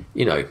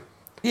 you know,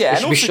 Yeah, they and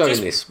should be also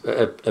showing this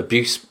at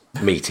abuse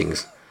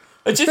meetings.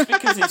 just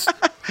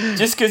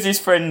because his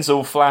friends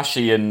all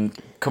flashy and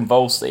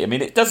convulsy. I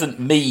mean, it doesn't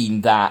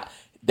mean that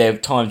they're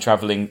time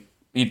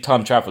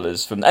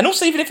travelers from. And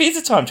also, even if he's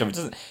a time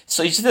traveler,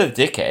 so he's just a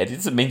dickhead. It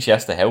doesn't mean she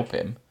has to help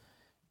him.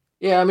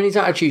 Yeah, I mean his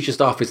attitude's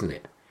just off, isn't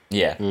it?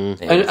 Yeah,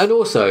 it is. And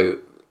also,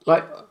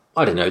 like,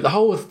 I don't know, the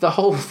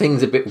whole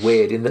thing's a bit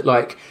weird in that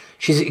like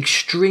she's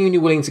extremely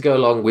willing to go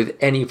along with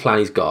any plan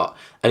he's got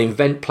and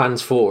invent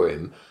plans for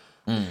him.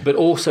 But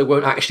also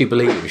won't actually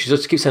believe him. She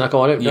just keeps saying like,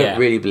 "Oh, I don't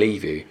really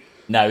believe you."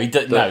 No, he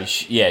does. No,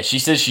 she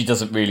says she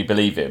doesn't really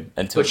believe him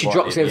until. But she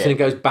drops everything and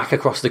goes back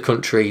across the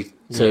country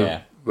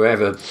to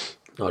wherever.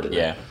 I don't know.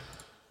 Yeah.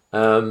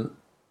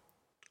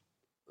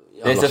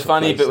 I There's a lost my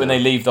funny place bit when now. they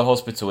leave the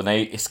hospital and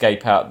they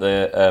escape out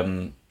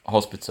the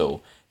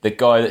hospital. The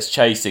guy that's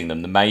chasing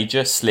them, the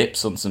major,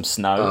 slips on some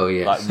snow. Oh,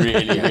 yeah. Like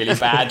really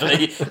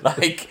badly.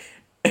 Like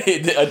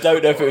I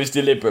don't know if it was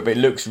deliberate, but it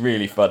looks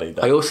really funny.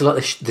 Though. I also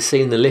like the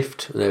scene in the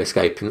lift when they're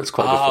escaping. That's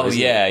quite good fun, isn't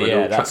yeah, it? When yeah,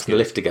 they're all that's trapped in the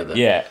lift together.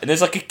 Yeah, and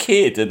there's like a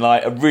kid and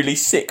like a really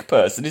sick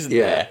person, isn't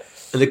Yeah. there?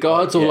 And the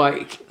guard's all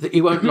like,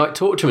 he won't like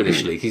talk to him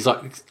initially. He's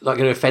like going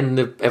to offend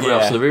everyone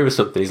else in the room or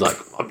something. He's like,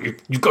 "Oh,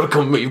 you've got to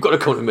come with me. You've got to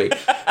come to me."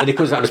 And he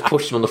comes out and just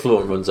pushes him on the floor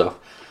and runs off.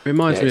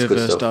 Reminds Yeah, me it's of good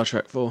stuff. Star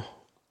Trek 4.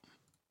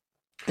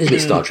 It's a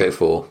bit Star Trek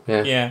 4.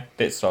 Yeah. Yeah,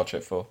 bit Star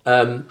Trek 4.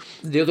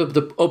 The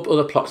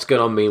other plots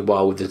going on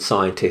meanwhile with the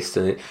scientist,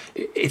 and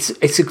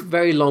it's a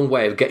very long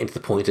way of getting to the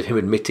point of him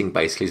admitting,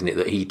 basically, isn't it,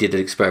 that he did an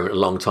experiment a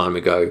long time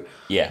ago.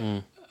 Yeah.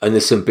 And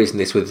there's some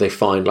business with they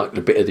find like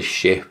the bit of the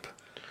ship,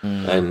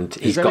 and It's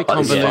he's very got like,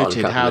 this convoluted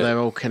filing how cabinet. they're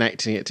all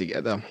connecting it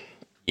together.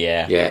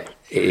 Yeah. Yeah,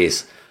 it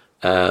is.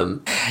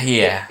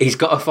 Yeah. He's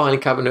got a filing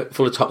cabinet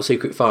full of top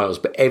secret files,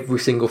 but every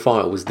single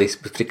file was this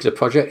particular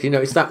project. You know,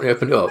 it's that when he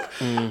opened it up,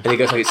 and he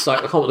goes like, "It's like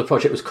I can't remember what the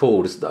project was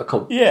called. I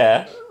can't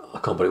remember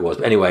what it was."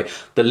 But anyway,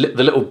 the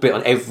little bit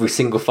on every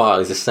single file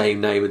is the same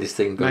name of this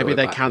thing. going Maybe all the way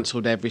they back.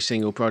 cancelled every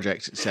single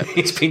project except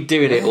He's been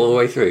doing it all the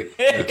way through.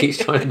 He keeps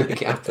trying to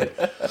make it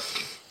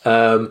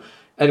happen.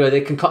 Anyway,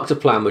 they concoct a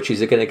plan, which is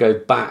they're going to go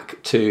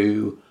back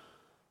to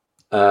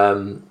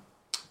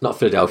not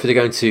Philadelphia. They're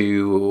going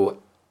to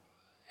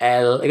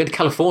they're going to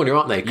California,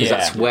 aren't they? Because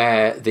that's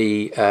where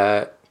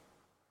the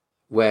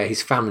where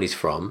his family's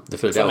from, the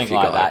Philadelphia Something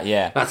like guy. that,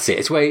 yeah. That's it.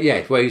 It's where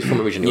he's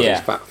from originally, where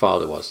his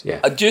father was,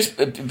 yeah.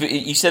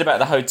 You said about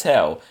the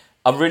hotel.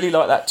 I really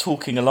like that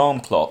talking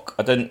alarm clock.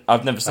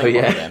 I've never seen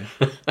one of them.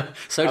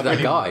 So did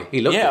that guy. He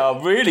loved it.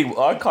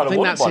 I kind of want one. I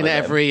think that's in of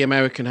them. every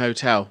American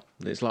hotel.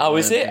 It's like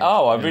Is it?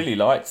 I really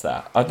liked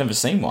that. I've never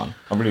seen one.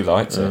 I really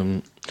liked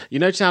it. You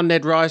notice how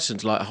Ned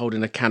Ryson's like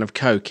holding a can of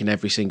Coke in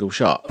every single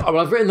shot? Oh,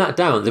 well, I've written that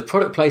down. The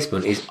product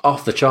placement is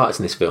off the charts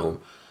in this film.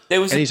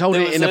 And he's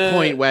holding it in a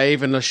point where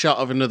even a shot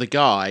of another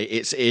guy,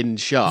 it's in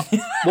shot.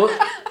 Well,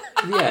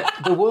 yeah,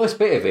 the worst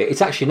bit of it, it's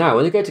actually now,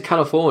 when they go to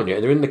California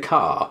and they're in the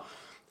car,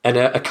 and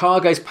a car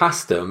goes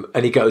past them,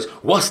 and he goes,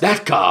 "What's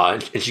that car?"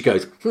 And she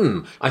goes,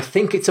 "I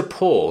think it's a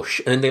Porsche."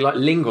 And then they like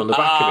linger on the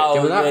back of it.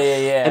 Do you remember that?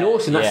 Yeah. And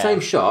also in that same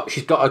shot,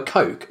 she's got a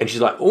Coke, and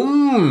she's like,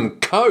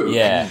 Coke."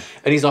 Yeah.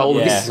 And he's like, "Oh,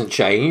 this hasn't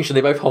changed." And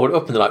they both hold it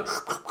up, and they're like,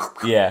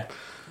 Yeah.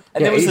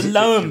 And there was a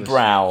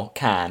Lowenbrau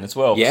can as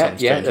well. For some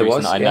strange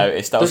reason I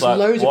noticed. I was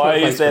like, why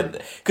is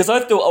that? Because I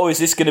thought, is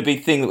this going to be a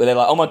thing where they're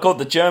like, oh my god,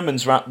 the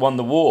Germans won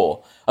the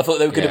war? I thought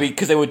they were going to be,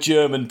 because they were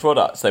German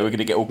products, they were going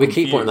to get all confused.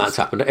 We keep wanting that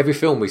to happen. Every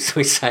film we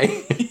say,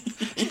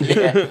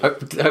 hope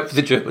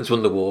the Germans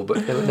won the war, but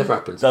it never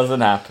happens. Doesn't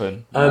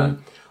happen.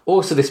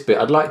 Also, this bit,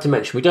 I'd like to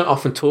mention, we don't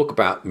often talk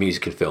about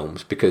music in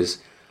films, because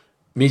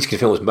music in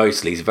films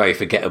mostly is very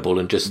forgettable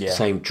and just the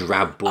same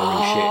drab,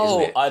 boring shit,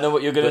 isn't it? I know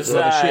what you're going to say.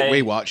 The shit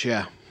we watch,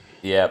 yeah.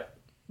 Yep.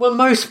 Well,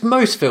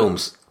 most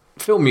films,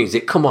 film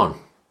music, come on.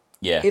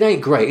 Yeah. It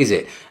ain't great, is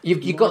it?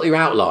 You've got your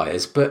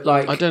outliers, but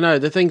like... I don't know,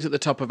 the things at the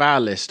top of our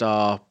list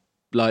are,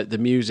 like, the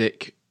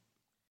music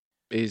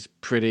is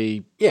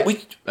pretty... Yeah. We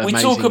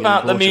talk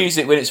about the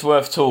music when it's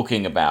worth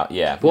talking about,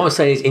 What I'm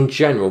saying is, in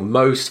general,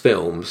 most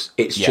films,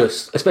 it's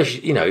just...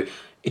 Especially,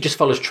 it just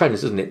follows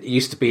trends, doesn't it? It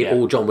used to be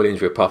all John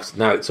Williams rip-offs,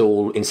 now it's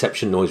all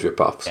Inception noise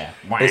rip-offs. Yeah.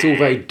 It's all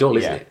very dull,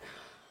 isn't it?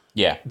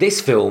 Yeah.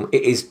 This film,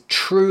 it is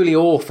truly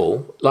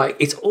awful. Like,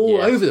 it's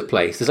all over the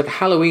place. There's like a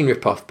Halloween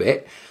rip-off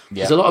bit.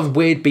 There's a lot of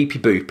weird beepy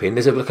booping.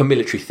 There's like a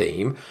military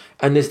theme.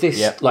 And there's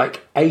this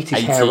like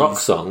 80s hair rock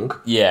song.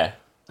 Yeah.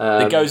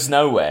 It goes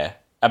nowhere.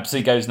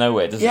 Absolutely goes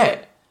nowhere, doesn't it? Yeah.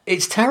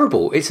 It's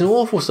terrible. It's an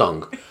awful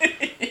song.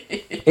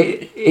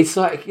 It's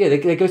like,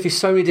 they go through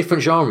so many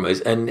different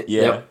genres and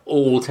they're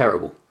all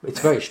terrible.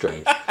 It's very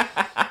strange.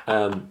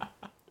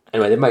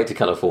 Anyway, they make it to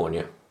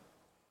California.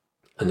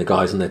 And the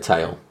guy's on their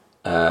tail.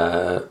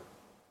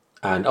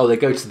 And they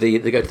go to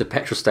the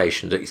petrol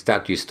station that his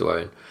dad used to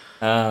own.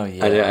 Oh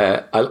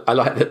yeah. And I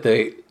like that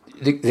they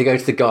go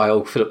to the guy,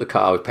 fill up the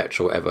car with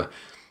petrol, whatever. And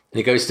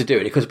he goes to do it,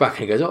 and he comes back and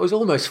he goes, "Oh, it was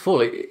almost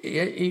full.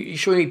 You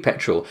sure you need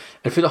petrol?"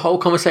 And through the whole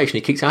conversation,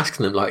 he keeps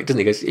asking them, like, doesn't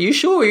he? He goes, "Are you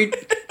sure?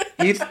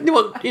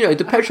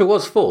 The petrol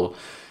was full."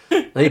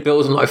 And he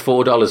bills them like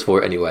 $4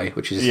 for it anyway,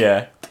 which is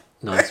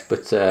nice.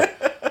 But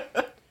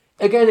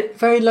again,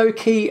 very low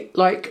key.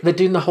 Like they're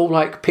doing the whole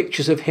like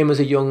pictures of him as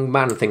a young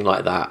man thing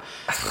like that.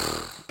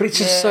 But it's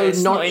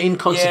just not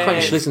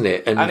inconsequential, isn't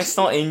it? And it's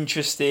not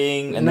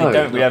interesting, and they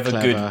don't really have a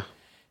good.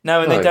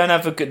 No, and they don't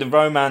have the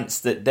romance.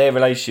 That their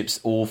relationship's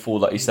awful,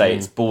 like you say,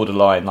 it's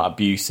borderline like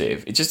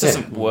abusive. It just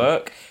doesn't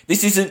work.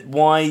 This isn't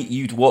why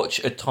you'd watch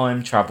a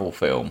time travel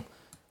film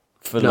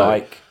for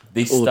like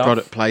this all stuff. The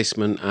product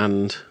placement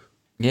and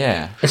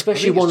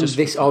especially one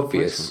this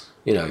obvious.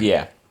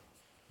 Yeah.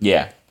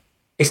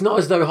 It's not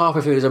as though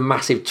halfway through there's a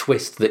massive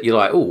twist that you're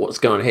like, oh, what's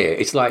going on here?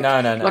 It's like,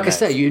 I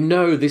say,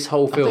 this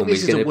whole film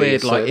is going to be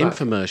weird, like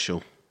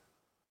infomercial.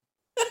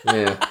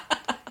 Yeah,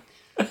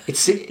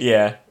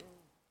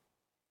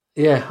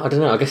 I don't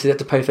know. I guess they had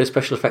to pay for those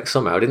special effects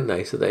somehow, didn't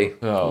they? So they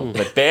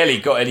barely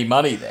got any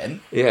money then.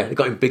 Yeah, they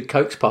got in Big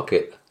Coke's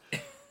pocket.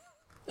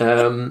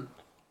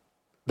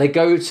 They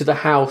go to the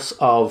house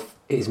of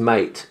his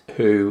mate,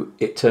 who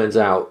it turns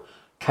out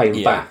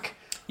came back.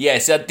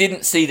 Yes, I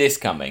didn't see this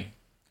coming.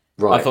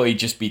 Right. I thought he'd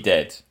just be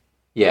dead.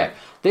 Yeah.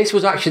 This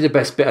was actually the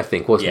best bit, I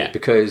think, wasn't it?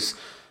 Because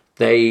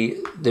they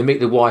meet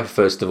the wife,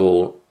 first of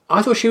all.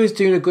 I thought she was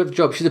doing a good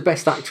job. She's the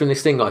best actor in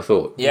this thing, I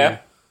thought. Yeah.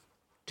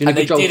 Doing a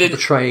good job of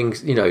portraying,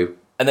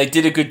 And they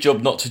did a good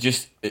job not to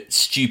just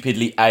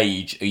stupidly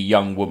age a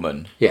young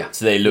woman. Yeah.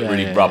 So they look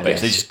really rubbish.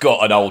 They just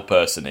got an old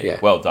person in. Yeah.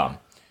 Well done.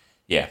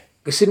 Yeah.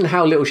 Considering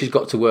how little she's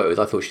got to work with,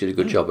 I thought she did a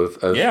good job of...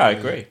 Yeah, I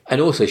agree.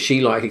 And also,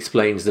 she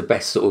explains the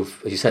best sort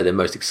of, as you say, the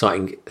most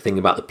exciting thing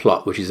about the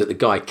plot, which is that the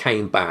guy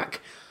came back,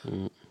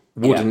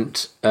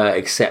 wouldn't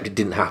accept it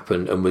didn't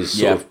happen, and was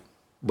sort of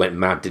went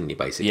mad, didn't he,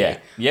 basically?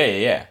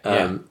 Yeah.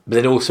 But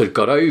then also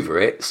got over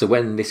it, so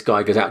when this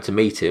guy goes out to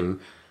meet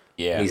him,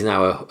 he's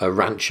now a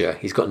rancher,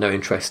 he's got no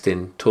interest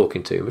in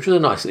talking to him, which was a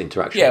nice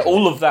interaction. Yeah,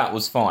 all of that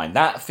was fine.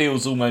 That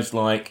feels almost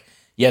like...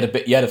 You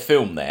had a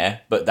film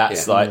there, but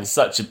that's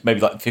maybe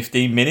like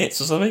 15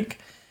 minutes or something.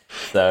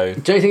 So, don't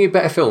you think it'd be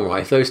a better film,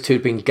 right? If those two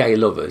had been gay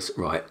lovers,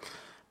 right,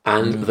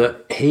 and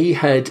that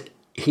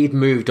he'd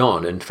moved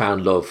on and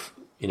found love,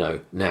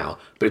 now,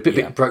 but a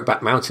bit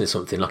Brokeback Mountain or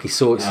something. Like he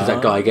saw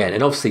that guy again,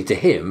 and obviously to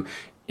him,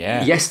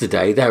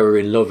 yesterday they were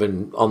in love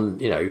and on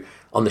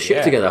the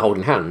ship together,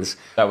 holding hands.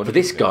 But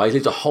this guy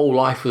lived a whole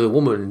life with a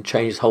woman and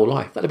changed his whole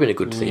life. That'd have been a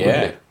good thing,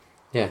 wouldn't it?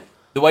 Yeah.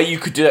 The way you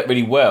could do that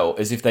really well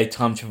is if they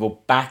time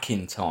travel back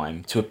in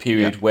time to a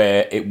period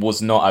where it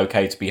was not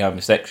okay to be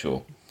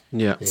homosexual.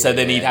 Yeah. So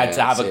then he'd had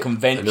to have a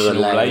conventional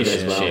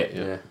relationship.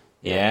 Well.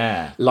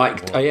 Yeah.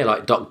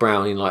 Like Doc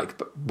Brown in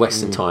like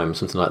Western times,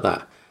 something like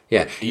that.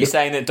 Yeah. Are you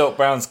saying that Doc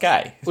Brown's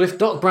gay? Well, if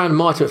Doc Brown and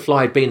Marty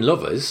McFly had been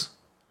lovers,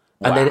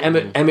 and then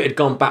Emmett had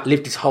gone back,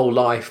 lived his whole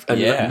life,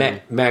 and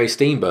met Mary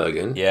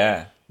Steenburgen,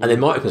 and then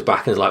Marty comes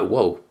back and is like,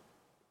 "Whoa,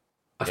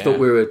 I thought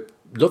we were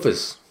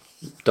lovers,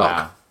 Doc."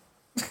 Wow.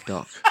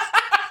 Doc.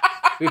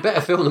 It'd be a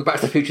better film than Back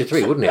to the Future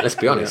 3, wouldn't it? Let's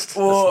be honest. That's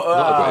not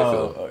a great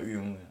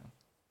film.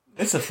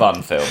 It's a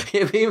fun film.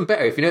 It'd be even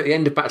better if you know at the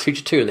end of Back to the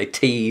Future 2 and they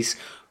tease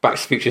Back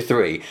to the Future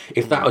 3.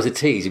 If that was a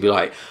tease, you'd be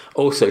like,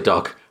 "Also,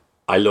 Doc,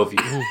 I love you."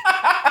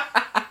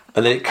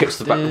 And then it cuts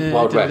to the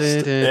Wild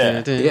West.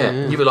 Yeah.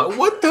 You'd be like,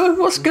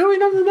 what's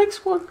going on in the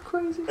next one?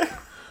 Crazy.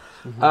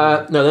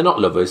 No, they're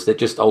not lovers. They're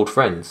just old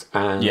friends.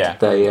 And he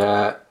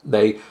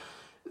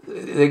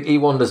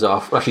wanders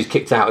off. Well, actually, he's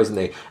kicked out, isn't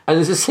he? And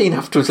there's a scene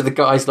afterwards where the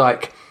guy's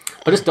like,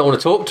 I just don't want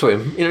to talk to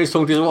him. You know, he's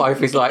talking to his wife.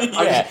 He's like,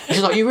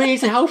 she's like, you really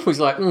need to help him. He's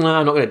like, no,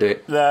 I'm not going to do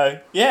it. No.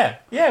 Yeah,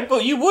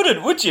 but you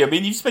wouldn't, would you? I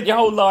mean, you've spent your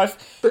whole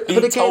life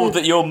being told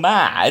that you're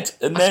mad.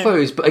 And then... I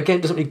suppose, but again,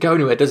 it doesn't really go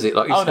anywhere, does it?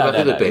 Like, you said about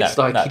other bits.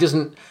 He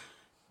doesn't...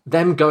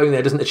 Them going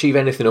there doesn't achieve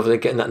anything other than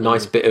getting that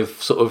nice bit of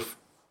sort of,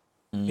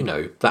 you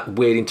know, that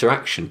weird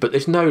interaction. But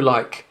there's no,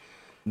 like...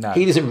 No.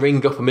 He doesn't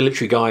ring up a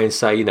military guy and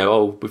say, you know,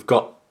 oh, we've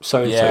got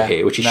so-and-so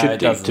here, which he should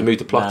do to move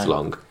the plot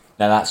along.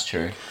 No, that's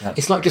true.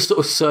 It's like just sort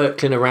of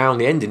circling around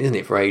the ending, isn't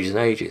it, for ages and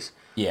ages?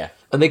 Yeah.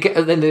 And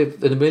then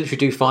the military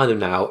do find them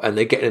now, and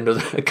they get in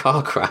a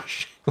car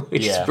crash,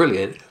 which is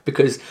brilliant,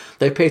 because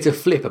they appear to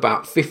flip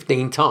about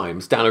 15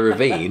 times down a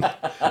ravine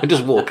and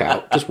just walk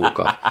off.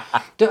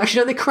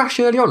 Don't they crash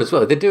early on as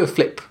well? They do a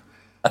flip.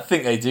 I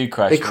think they do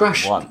crash. They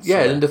crash once.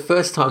 Yeah, and the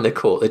first time they're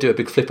caught, they do a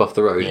big flip off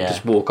the road and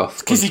just walk off.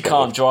 Because he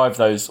can't drive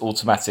those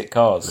automatic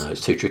cars. No,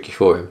 it's too tricky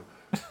for him.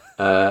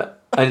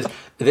 And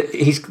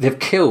they've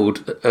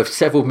killed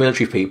several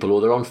military people,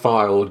 or they're on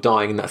fire or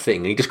dying in that thing,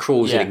 and he just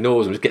crawls and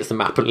ignores them, just gets the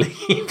map and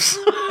leaves.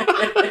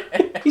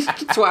 He's a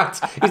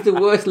twat. He's the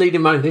worst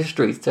leading man in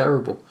history. He's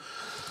terrible.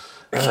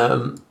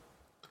 So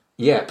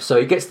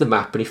he gets the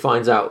map and he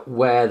finds out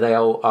where they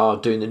all are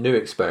doing the new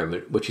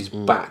experiment, which is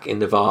back in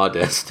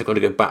Nevada. So they've got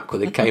to go back where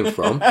they came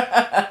from.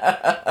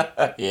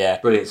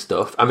 Brilliant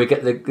stuff. And we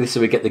get the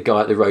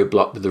guy at the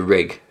roadblock with the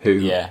rig,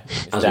 who,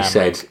 as we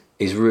said,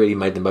 he's really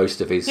made the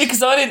most of his... Yeah,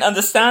 because I didn't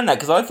understand that,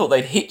 because I thought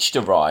they'd hitched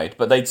a ride,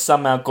 but they'd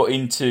somehow got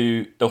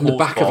into the horse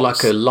back box. of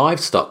like a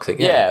livestock thing.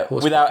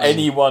 Without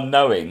anyone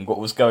knowing what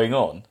was going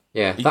on.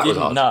 Yeah, he that was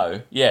didn't odd.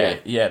 know.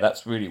 Yeah,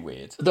 that's really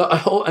weird.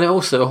 And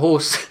also the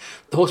horse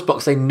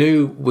box they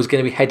knew was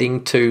going to be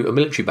heading to a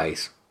military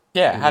base.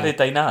 Yeah, how did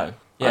they know?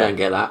 Yeah. I don't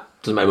get that.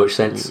 Doesn't make much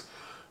sense.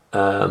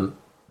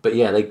 But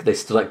yeah, they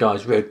still that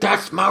guy's rig.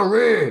 That's my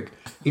rig.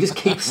 He just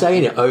keeps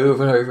saying it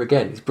over and over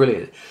again. It's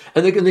brilliant.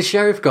 And the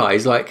sheriff guy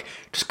is like,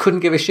 just couldn't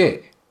give a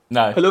shit.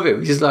 No. I love him.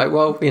 He's just like,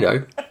 well, you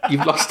know,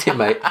 you've lost it,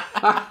 mate.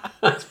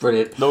 That's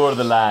brilliant. Law of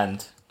the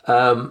land.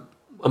 And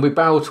we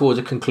barrel towards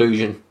a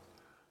conclusion,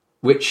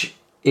 which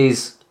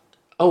is...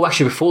 Oh,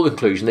 actually, before the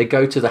conclusion, they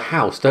go to the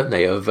house, don't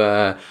they, of...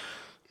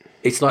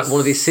 it's like one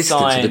of the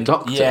assistants of the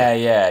doctor.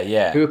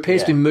 Yeah. Who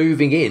appears to be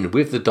moving in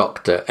with the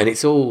doctor, and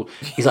it's all...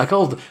 He's like,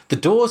 oh, the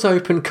door's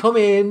open, come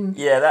in.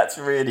 Yeah, that's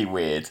really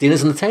weird.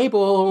 Dinner's on the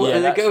table,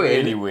 and they go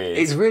in. Really weird.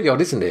 It's really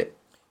odd, isn't it?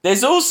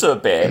 There's also a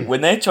bit,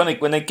 when they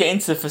get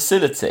into the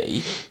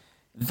facility,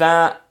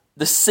 that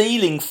the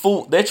ceiling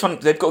they've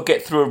got to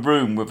get through a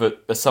room with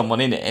someone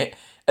in it,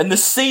 and the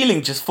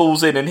ceiling just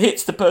falls in and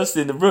hits the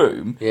person in the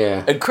room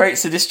and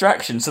creates a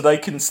distraction so they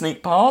can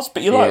sneak past.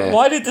 But you're like,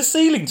 why did the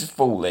ceiling just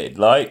fall in?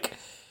 Like,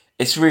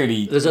 it's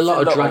really... There's a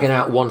lot of dragging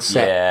out one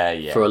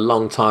set for a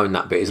long time in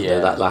that bit, isn't there,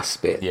 that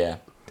last bit? Yeah.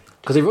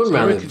 Because they run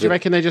around... Do you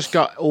reckon they just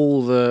got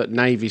all the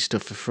Navy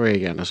stuff for free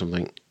again or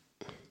something?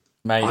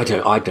 Maybe.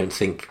 I don't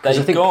think...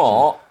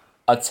 I'll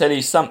tell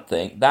you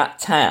something, that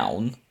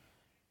town...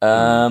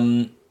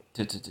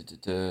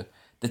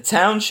 The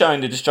town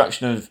showing the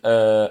destruction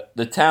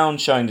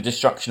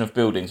of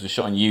buildings was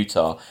shot in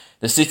Utah.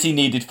 The city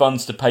needed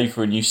funds to pay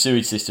for a new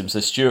sewage system,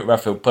 so Stuart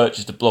Raphael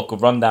purchased a block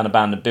of rundown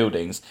abandoned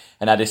buildings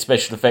and had his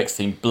special effects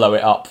team blow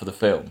it up for the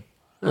film.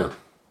 Oh.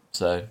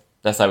 So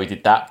that's how he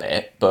did that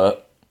bit,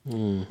 but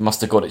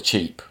must have got it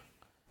cheap.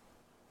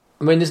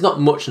 I mean, there's not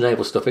much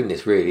naval stuff in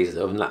this, really, is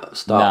there, other than that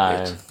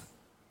start bit?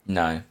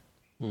 No.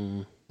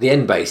 The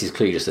end base is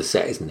clearly just a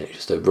set, isn't it?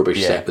 Just a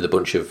rubbish set with a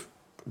bunch of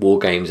War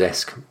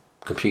Games-esque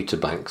computer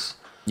banks.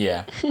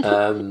 Yeah.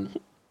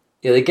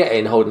 They get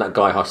in holding that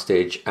guy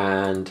hostage,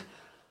 and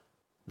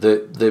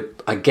the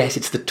I guess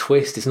it's the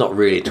twist. It's not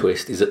really a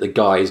twist. Is that the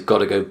guy's got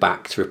to go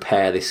back to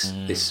repair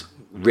this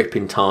rip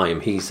in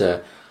time. He's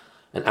an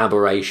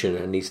aberration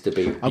and needs to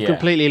be. I've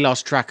completely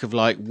lost track of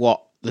like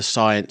what the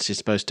science is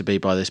supposed to be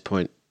by this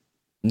point.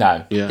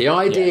 No. Yeah. The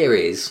idea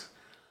is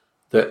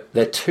that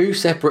they're two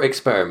separate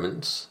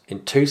experiments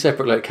in two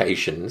separate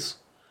locations.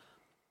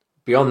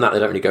 Beyond that, they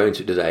don't really go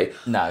into it today.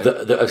 No.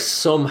 That have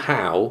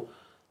somehow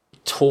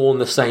torn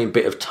the same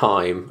bit of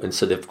time, and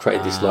so they've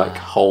created this like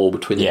hole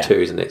between the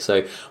two, isn't it?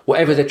 So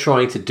whatever they're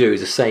trying to do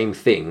is the same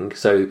thing.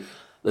 So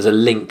there's a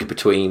link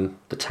between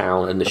the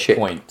town and the ship.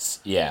 Points,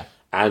 yeah.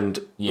 And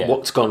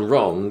what's gone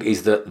wrong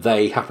is that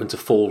they happen to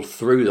fall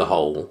through the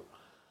hole.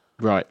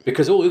 Right.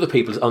 Because all the other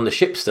people are on the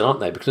ship still, aren't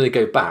they? Because when they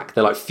go back,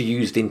 they're like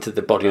fused into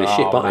the body of the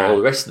ship, aren't they? All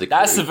the rest of the crew.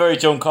 That's the very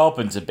John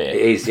Carpenter bit.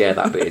 It is, yeah,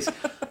 that bit is.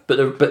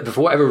 But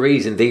for whatever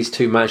reason, these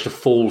two managed to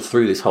fall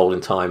through this hole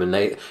in time, and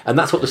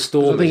that's what the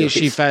storm. I think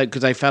she fell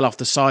because they fell off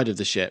the side of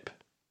the ship.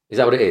 Is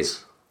that what it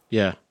is?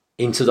 Yeah.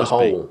 Into the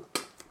hole.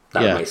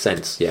 That makes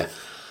sense. Yeah.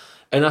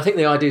 And I think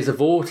the idea is the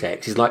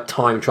vortex is like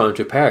time trying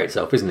to repair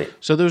itself, isn't it?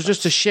 So there was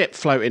just a ship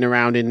floating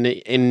around in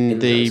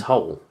the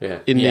hole, yeah.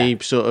 The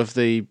sort of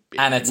the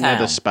and a town.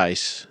 nether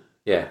space.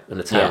 Yeah, and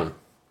the town.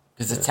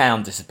 Because the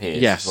town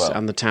disappears. Yes, as well.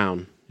 and the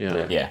town.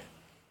 Yeah.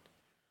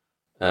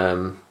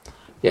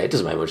 Yeah, it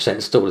doesn't make much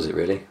sense, still, does it?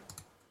 Really?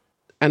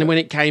 And when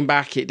it came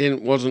back,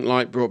 it wasn't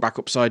like brought back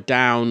upside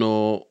down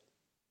or.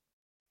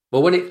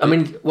 Well,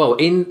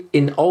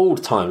 in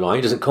old timeline,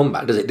 it doesn't come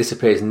back, does it?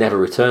 Disappears, never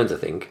returns. I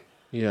think.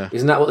 Yeah.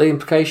 Isn't that what the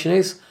implication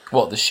is?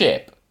 What, the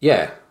ship?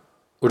 Yeah.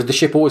 Or did the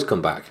ship always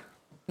come back?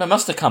 No, it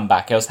must have come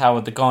back, else how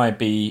would the guy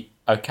be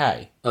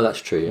okay? Oh,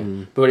 that's true,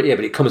 yeah. But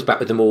it comes back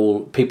with them all,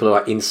 people are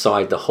like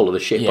inside the hull of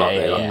the ship, aren't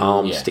they? Like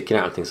arms sticking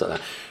out and things like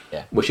that.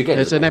 Yeah. Which again,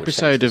 there's an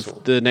episode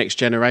of The Next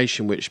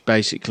Generation which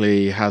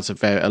basically has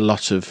a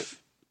lot of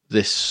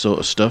this sort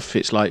of stuff.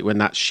 It's like when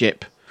that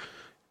ship,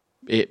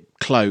 it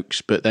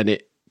cloaks, but then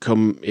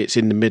it's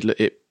in the middle,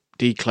 it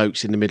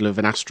decloaks in the middle of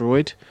an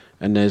asteroid.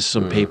 And there's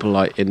some people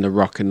like in the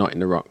rock and not in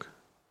the rock.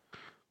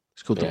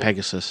 It's called the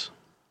Pegasus.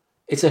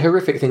 It's a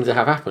horrific thing to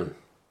have happen.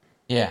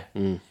 Yeah.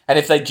 And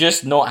if they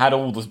just not had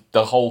all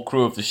the whole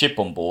crew of the ship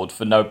on board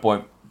for no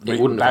point, it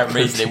wouldn't have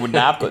reason, it wouldn't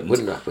happen. It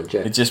wouldn't have happened, yeah.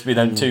 It'd just be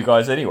them two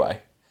guys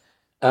anyway.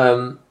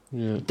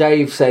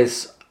 Dave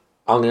says,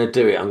 I'm going to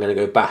do it. I'm going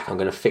to go back. I'm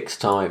going to fix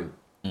time.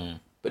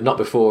 But not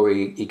before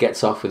he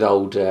gets off with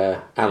old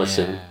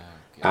Alison.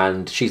 Yeah,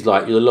 and she's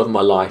like, you're the love of my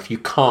life. You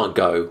can't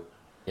go.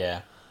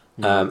 Yeah.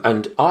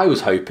 And I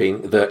was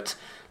hoping that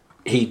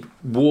he'd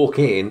walk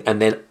in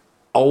and then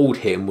old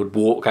him would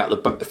walk out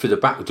through the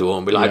back door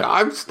and be like,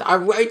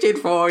 I'm waiting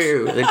for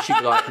you. And then she'd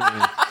be like,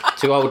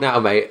 too old now,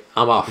 mate.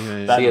 I'm off. See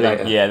you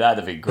later. Yeah, that'd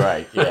have been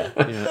great. Yeah.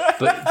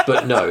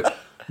 But no.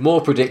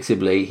 More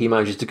predictably, he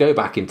manages to go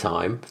back in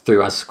time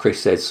through, as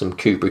Chris says, some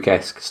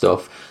Kubrick-esque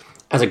stuff.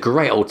 Has a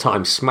great old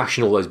time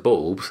smashing all those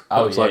bulbs. That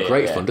was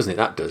great fun, doesn't it?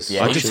 That does.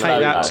 Yeah, I just take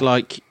that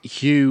like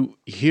hue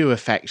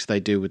effects they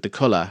do with the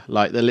colour.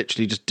 Like they're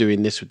literally just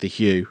doing this with the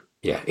hue.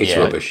 Yeah, it's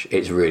rubbish.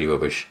 It's really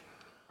rubbish.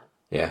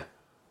 Yeah.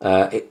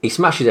 He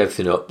smashes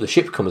everything up. The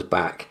ship comes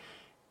back.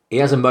 He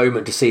has a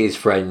moment to see his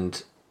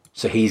friend.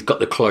 So he's got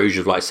the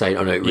closure of like saying,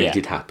 oh no, it really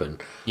did happen.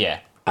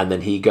 Yeah. And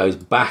then he goes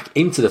back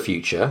into the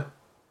future.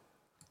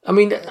 I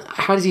mean,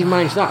 how does he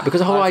manage that? Because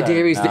the whole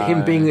idea is that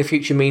him being in the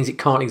future means it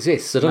can't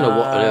exist. So I don't know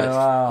what on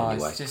earth.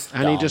 Anyway.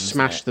 And he just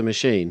smashed the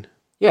machine.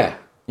 Yeah.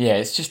 Yeah,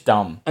 it's just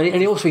dumb. And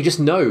he just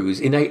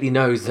innately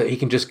knows that he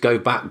can just go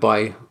back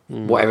by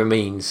whatever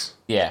means.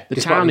 Yeah.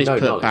 The town is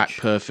put back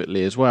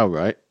perfectly as well,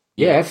 right?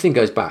 Yeah, everything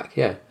goes back,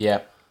 yeah.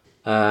 Yeah.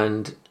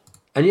 And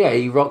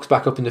he rocks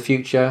back up in the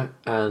future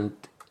and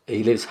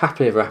he lives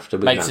happily ever after.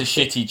 Makes a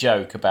shitty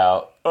joke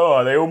about,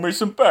 they all missed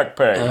some back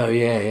pay. Oh,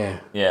 yeah.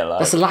 Yeah, like...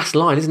 That's the last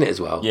line, isn't it, as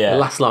well? Yeah. The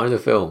last line of the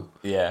film.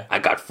 Yeah. I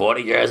got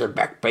 40 years of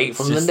back pay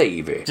from the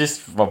Navy.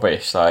 Just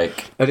rubbish,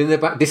 like... And in the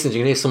back distance,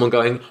 you can hear someone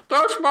going,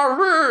 that's my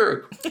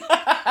rig!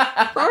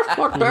 That's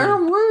my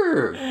damn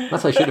rig!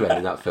 That's how it should have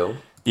ended that film.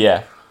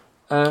 Yeah.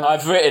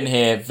 I've written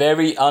here,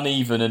 very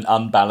uneven and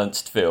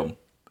unbalanced film.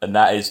 And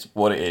that is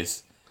what it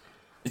is.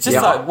 It's just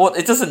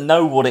it doesn't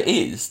know what it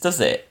is, does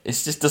it? It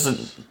just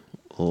doesn't...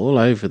 All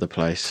over the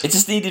place. It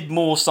just needed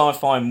more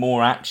sci-fi,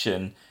 more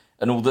action,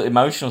 and all the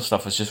emotional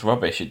stuff was just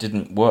rubbish. It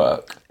didn't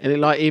work. And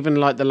it even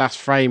the last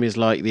frame is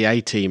like the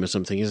A-Team or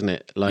something, isn't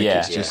it? Like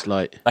it's just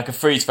like a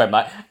freeze frame,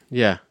 like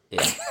yeah.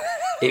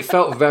 It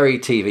felt very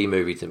TV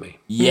movie to me.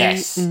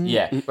 Yes,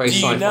 yeah. Very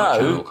sci-fi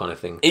channel kind of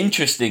thing.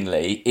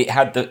 Interestingly, it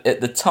had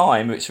at the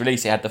time its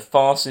release, it had the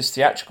fastest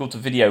theatrical to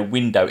video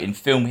window in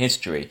film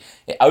history.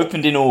 It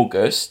opened in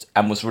August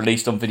and was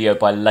released on video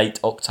by late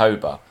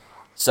October.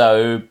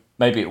 So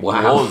maybe it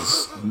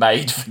was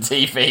made for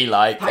TV.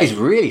 Like that is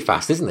really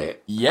fast, isn't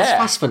it? Yeah, that's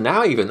fast for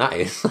now. Even that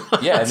is.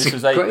 Yeah, this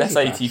was that's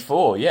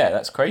 84. Yeah,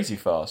 that's crazy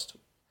fast.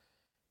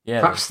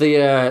 Yeah, perhaps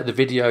the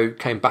video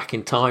came back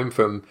in time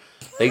from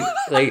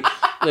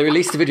they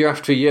released the video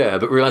after a year,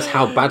 but realised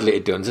how badly it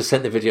had done, so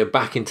sent the video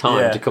back in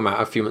time to come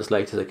out a few months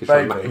later. They could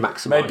try and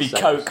maximise. Maybe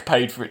sales. Coke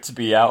paid for it to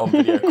be out on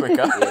video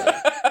quicker.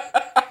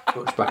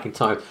 Much back in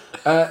time.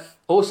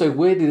 Also,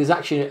 weirdly, there's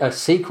actually a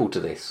sequel to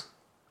this.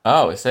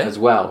 Oh, is there? As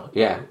well,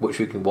 yeah, which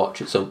we can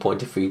watch at some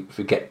point if we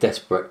get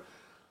desperate.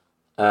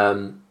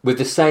 With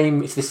the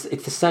same, it's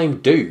the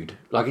same dude.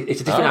 Like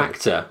it's a different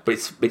actor, but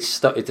it's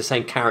the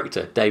same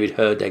character. David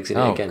Herdeg's in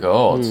it again.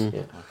 Oh God.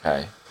 Yeah.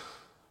 Okay.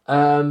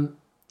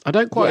 I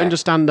don't quite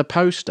understand the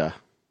poster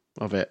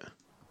of it.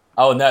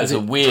 Oh no, it's a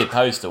weird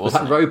poster,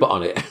 wasn't it? That robot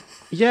on it.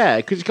 Yeah,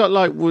 because it's got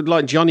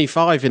like Johnny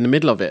Five in the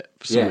middle of it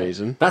for some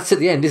reason. That's at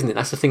the end, isn't it?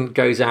 That's the thing that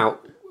goes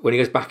out when he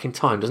goes back in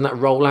time. Doesn't that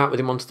roll out with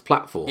him onto the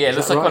platform? Yeah, it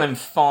looks like one of them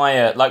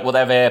fire... Like, they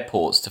have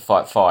airports to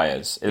fight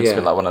fires. It looks a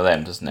bit like one of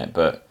them, doesn't it?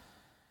 But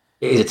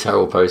it is a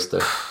terrible poster.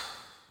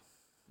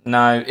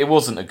 No, it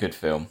wasn't a good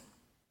film.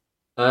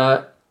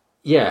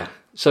 Yeah.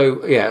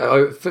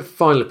 So, for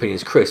final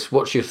opinions, Chris,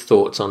 what's your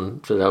thoughts on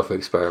Philadelphia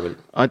Experiment?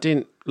 I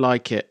didn't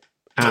like it,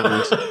 and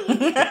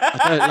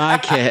I don't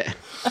like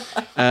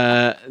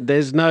it.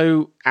 There's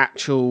no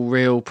actual,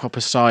 real,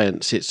 proper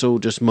science. It's all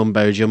just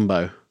mumbo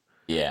jumbo.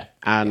 Yeah,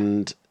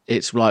 and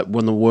it's like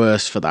one of the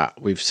worst for that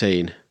we've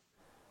seen.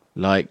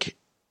 Like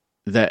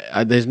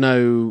there's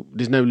no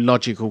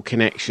logical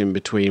connection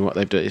between what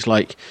they've done. It's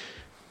like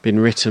been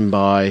written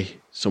by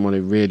someone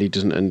who really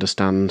doesn't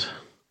understand.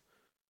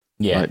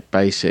 Like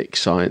basic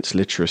science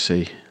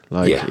literacy.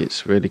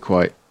 It's really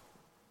quite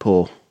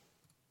poor.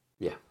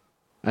 Yeah.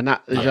 And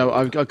that,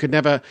 I could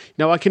never...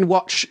 I can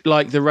watch,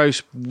 like, the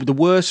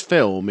worst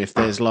film if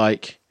there's,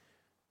 like,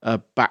 a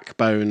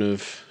backbone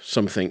of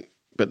something,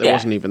 but there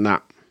wasn't even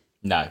that.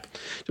 No.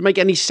 Doesn't make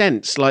any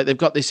sense. Like, they've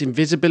got this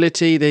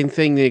invisibility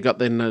thing, they've got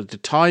the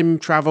time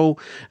travel,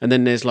 and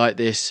then there's, like,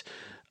 this,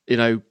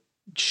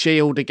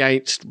 shield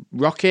against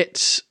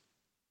rockets...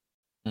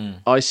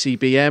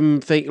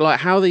 ICBM thing,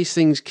 like how are these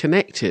things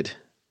connected?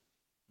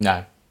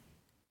 No,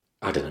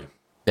 I don't know.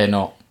 They're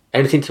not.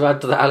 Anything to add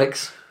to that,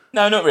 Alex?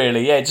 No, not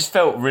really. Yeah, it just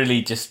felt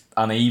really just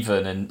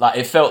uneven, and like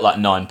it felt like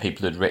 9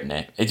 people had written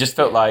it. It just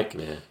felt like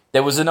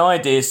there was an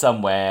idea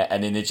somewhere,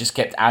 and then they just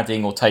kept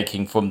adding or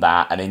taking from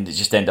that, and then it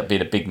just ended up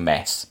being a big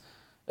mess.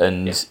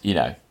 And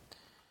I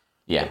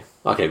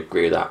can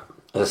agree with that.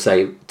 As I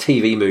say,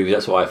 TV movie.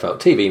 That's what I felt.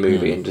 TV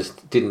movie, and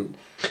just didn't.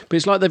 But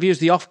it's like they've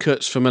used the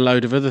offcuts from a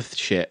load of other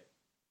shit.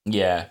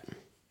 Yeah.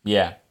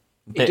 It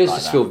does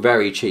just feel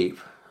very cheap.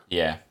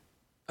 Yeah.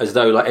 As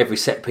though like every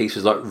set piece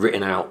was like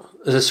written out.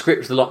 There's a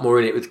script with a lot more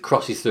in it with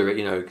crosses through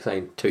it,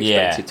 saying too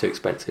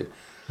expensive.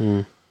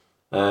 To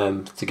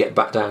get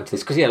back down to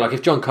this. Because, like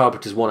if John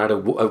Carpenter's one had a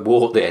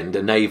war at the end,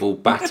 a naval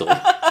battle,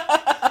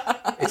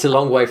 it's a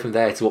long way from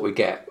there to what we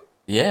get.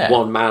 Yeah.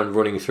 One man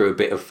running through a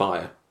bit of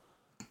fire.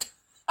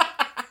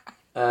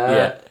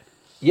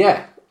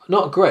 Yeah.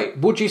 Not great.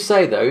 Would you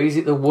say though? Is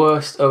it the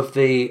worst of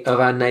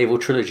our naval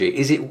trilogy?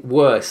 Is it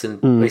worse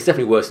than? Well, it's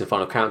definitely worse than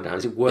Final Countdown.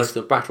 Is it worse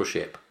than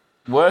Battleship?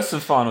 Worse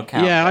than Final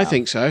Countdown. Yeah, I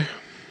think so.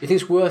 You think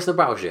it's worse than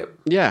Battleship?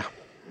 Yeah.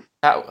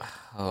 I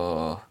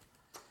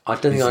don't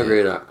think I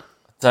agree with that.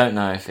 I don't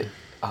know if it.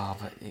 Oh,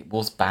 but it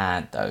was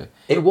bad though.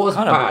 It was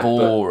kind of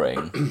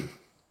boring.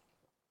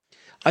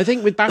 I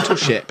think with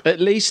Battleship,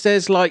 at least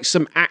there's like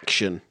some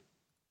action,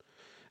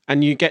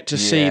 and you get to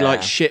see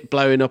like shit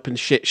blowing up and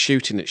shit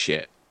shooting at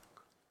shit.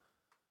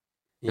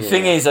 The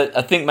thing is,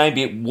 I think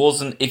maybe it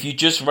wasn't... If you're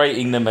just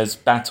rating them as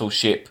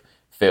Battleship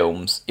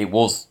films, it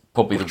was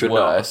probably the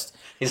worst,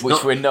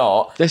 we're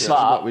not.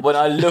 But when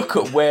I look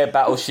at where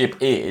Battleship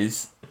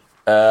is,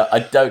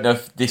 I don't know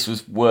if this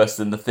was worse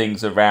than the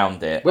things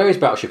around it. Where is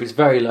Battleship? It's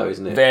very low,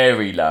 isn't it?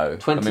 Very low.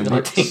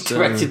 2019,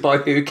 directed by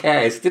Who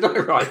Cares? Did I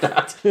write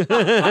that?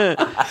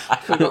 I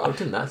forgot I've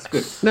done that. It's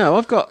good. No,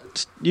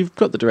 you've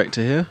got the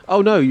director here.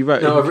 Oh, no, you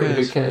wrote I've written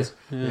Who Cares.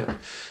 Yeah.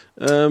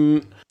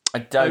 I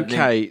don't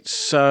think...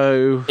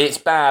 so... It's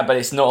bad, but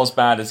it's not as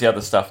bad as the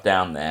other stuff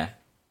down there.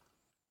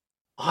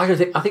 I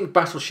think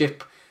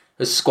Battleship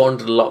has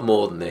squandered a lot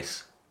more than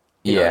this.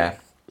 Yeah.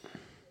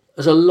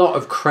 There's a lot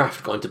of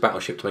craft gone into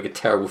Battleship to make a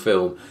terrible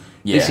film.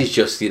 Yeah. This is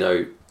just,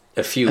 a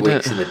few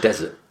weeks in the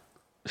desert.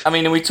 I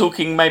mean, are we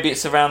talking maybe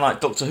it's around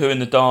like Doctor Who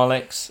and the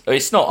Daleks?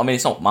 It's not. I mean,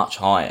 it's not much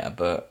higher,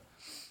 but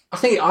I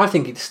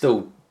think it's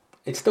still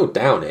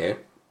down here.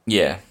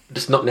 Yeah,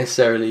 just not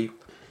necessarily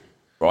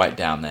right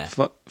down there.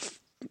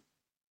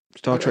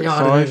 Star Trek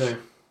 5.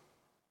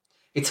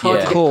 It's hard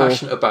to get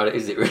passionate about it,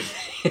 is it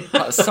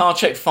really? Star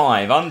Trek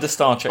 5, under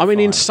Star Trek 5. I mean,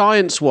 in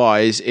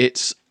science-wise,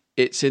 it's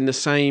in the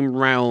same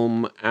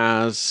realm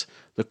as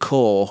The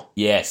Core.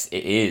 Yes,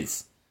 it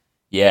is.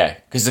 Yeah,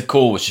 because The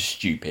Core was just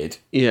stupid.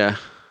 Yeah.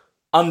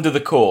 Under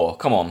The Core,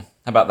 come on.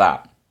 How about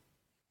that?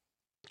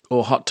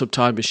 Or Hot Tub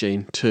Time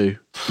Machine 2.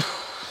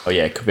 Oh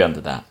yeah, it could be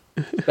under that.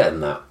 Better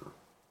than that.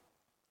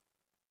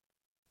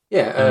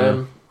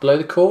 Yeah, Below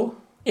the Core?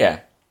 Yeah.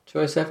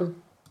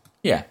 207?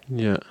 Yeah.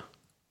 Yeah.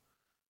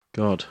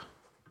 God.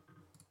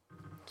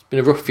 It's been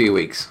a rough few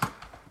weeks.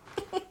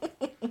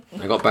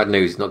 I got bad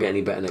news. It's not getting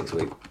any better next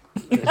week.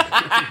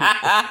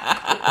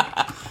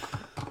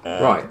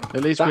 Right.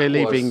 At least we're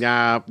leaving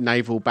our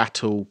naval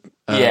battle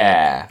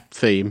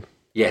theme.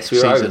 Yes,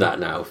 we're over that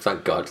now,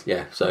 thank God.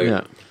 Yeah,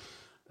 so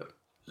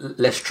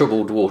less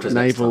troubled waters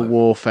naval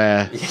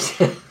warfare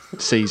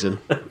season.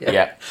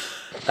 Yeah.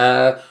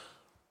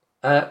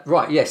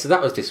 Right, yeah, so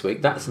that was this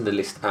week. That's in the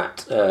list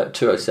at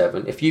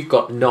 207. If you've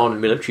got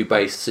non-military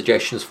based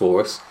suggestions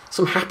for us,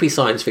 some happy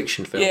science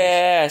fiction films.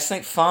 Yeah,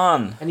 something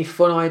fun. Any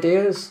fun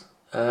ideas?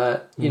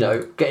 Get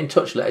in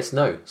touch, let us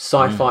know.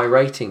 Sci-fi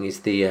rating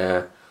is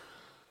the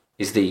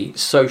is the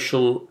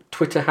social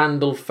Twitter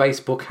handle,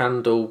 Facebook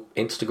handle,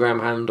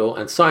 Instagram handle,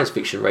 and science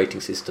fiction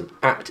rating system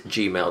at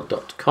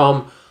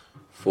gmail.com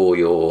for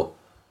your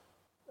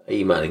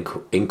email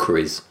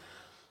inquiries.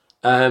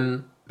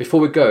 Before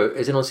we go,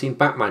 has anyone seen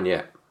Batman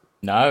yet?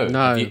 No.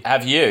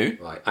 Have you?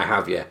 Right, I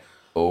have, yeah.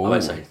 Ooh. I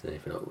won't say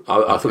anything.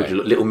 I thought we'd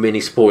do a little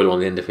mini spoiler on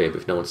the end of here,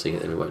 but if no one's seen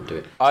it, then we won't do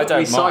it. I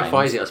don't mind.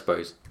 Sci-fi, is it, I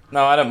suppose?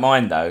 No, I don't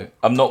mind, though.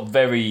 I'm not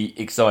very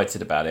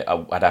excited about it,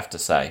 I'd have to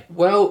say.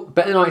 Well,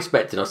 better than I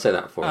expected, I'll say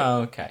that for you.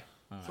 Oh, okay.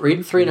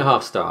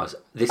 3.5 stars.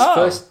 This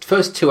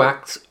first 2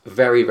 acts,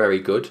 very, very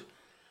good.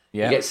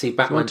 Yeah. You get to see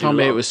Batman Someone told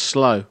me it was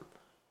slow.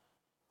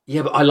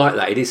 Yeah, but I like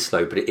that. It is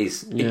slow, but it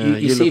is... Yeah,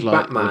 you see look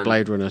like Batman... the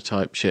Blade Runner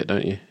type shit,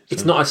 don't you?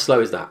 It's not as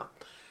slow as that.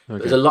 Okay.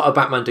 There's a lot of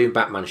Batman doing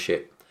Batman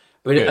shit.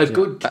 I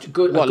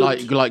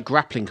mean, like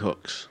grappling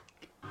hooks?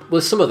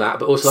 Well, some of that,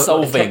 but also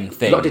solving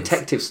things. A lot of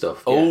detective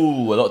stuff. Yeah.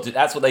 Oh,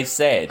 that's what they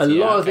said. A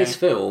lot of this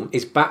film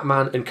is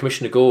Batman and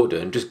Commissioner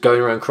Gordon just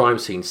going around crime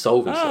scenes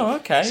solving stuff. Oh,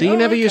 okay. So he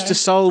never used to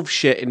solve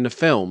shit in the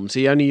films.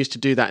 He only used to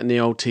do that in the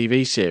old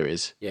TV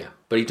series. Yeah,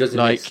 but he does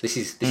it. This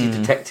is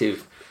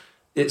detective.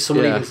 It's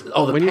someone even.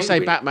 When you say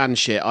Batman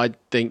shit, I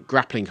think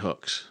grappling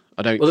hooks.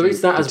 I don't. Well, there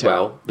is that as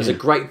well. There's a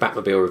great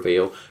Batmobile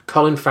reveal.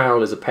 Colin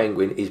Farrell as a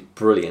penguin is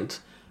brilliant.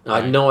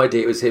 I had no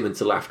idea it was him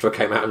until after I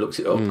came out and looked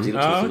it up because he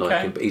looks nothing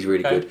like him, but he's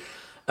really good.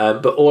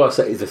 But all I'll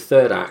say is the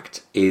third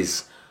act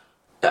is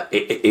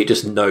it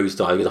just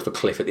nosedives off a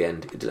cliff at the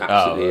end. It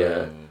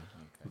absolutely.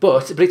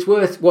 But it's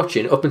worth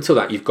watching. Up until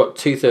that, you've got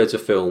 2/3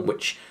 of film,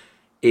 which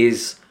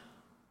is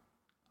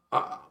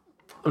I'm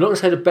not going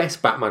to say the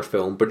best Batman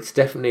film, but it's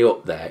definitely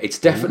up there. It's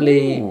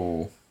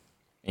definitely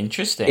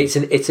interesting.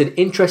 It's an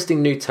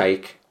interesting new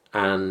take,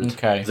 and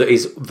that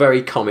is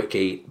very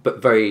comic-y,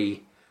 but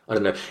very. I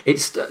don't know.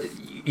 It's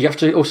you have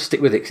to also stick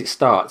with it because it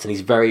starts, and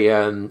he's very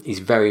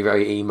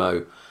very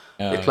emo.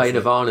 They play a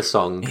Nirvana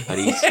song,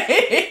 and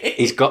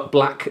he's got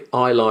black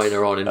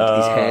eyeliner on, and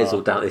his hair's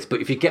all down this.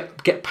 But if you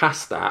get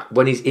past that,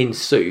 when he's in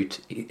suit,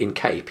 in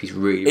cape, he's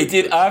really. It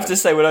did. I have to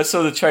say, when I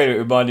saw the trailer, it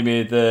reminded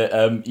me of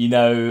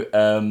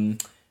the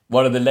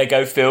one of the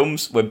Lego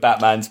films when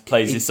Batman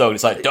plays his song.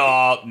 It's like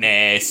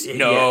darkness,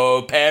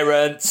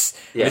 parents.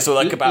 Yeah. It's all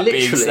like about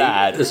being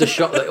sad. There's a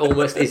shot that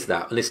almost is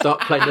that, and they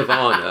start playing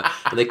Nirvana,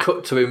 and they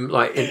cut to him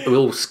like with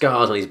all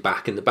scars on his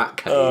back in the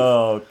Batcave.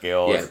 Oh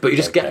god! Yeah, but you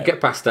just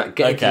get past that,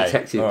 get into the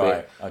detective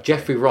bit. Okay.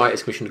 Jeffrey Wright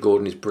as Commissioner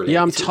Gordon is brilliant.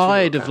 Yeah, I'm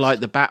tired of like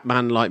the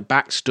Batman like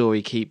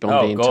backstory keep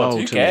on being told.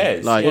 Who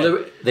cares? Like,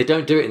 well, they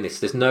don't do it in this.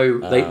 There's no.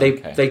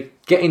 They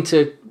get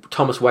into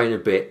Thomas Wayne a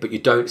bit, but you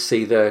don't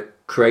see the.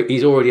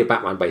 He's already a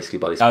Batman basically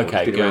by this point.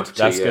 Okay, He's been around for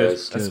 2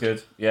 years. That's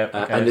good. Yeah,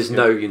 and there's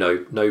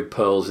no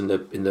pearls in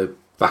the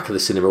back of the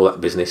cinema, all that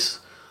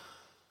business.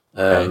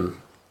 You're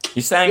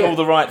saying all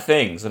the right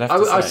things.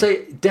 I'd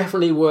say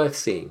definitely worth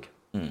seeing.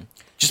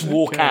 Just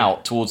walk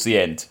out towards the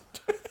end.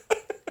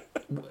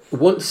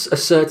 Once a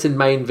certain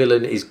main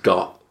villain is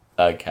got,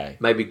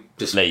 maybe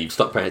just leave.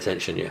 Stop paying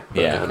attention.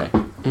 Yeah,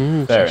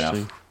 fair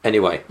enough.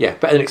 Anyway,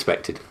 better than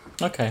expected.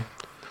 Okay.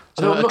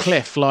 So a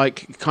cliff,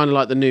 kind of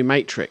like the new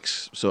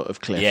Matrix sort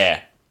of cliff.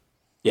 Yeah.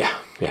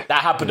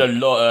 That happened a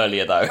lot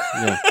earlier, though.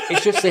 Yeah.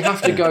 It's just they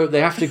have to go. They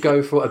have to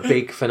go for a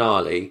big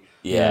finale.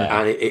 Yeah,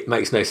 and it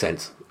makes no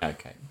sense.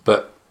 Okay,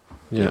 but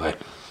anyway,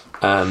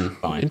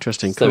 fine.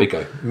 Interesting. So there we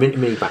go.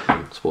 Mini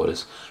Batman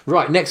spoilers.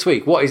 Right, next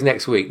week. What is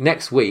next week?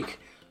 Next week,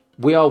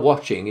 we are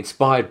watching,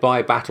 inspired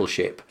by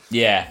Battleship.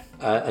 Yeah.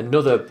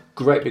 Another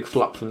great big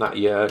flop from that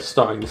year,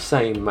 starring the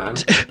same man.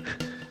 Is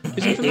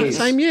it from the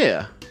same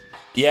year?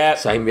 Yeah.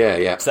 Same year,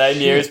 yeah. Same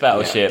year as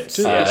Battleship.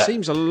 It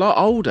seems a lot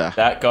older.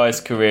 That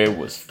guy's career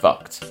was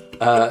fucked.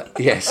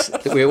 Yes,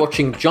 we're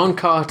watching John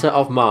Carter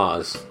of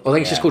Mars. Well, I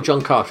think it's just called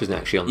John Carter, isn't it,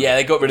 actually? On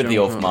they got rid of the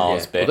of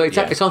Mars bit. Although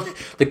it's on,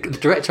 the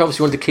director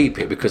obviously wanted to keep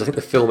it because I think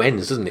the film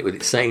ends, doesn't it, with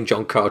it saying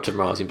John Carter of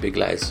Mars in big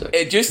letters. So.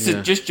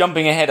 Just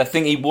jumping ahead, I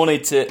think he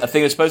wanted to. I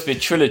think it was supposed to be a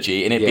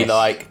trilogy, and it'd be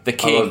like the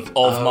King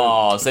of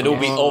Mars. They'd all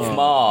be of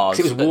Mars.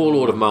 It was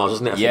Warlord of Mars,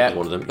 wasn't it? I think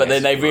one of them. But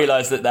then they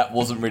realised that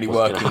wasn't really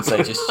working, so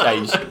they just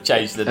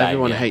changed the name.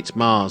 Everyone hates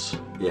Mars.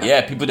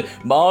 Yeah, people do.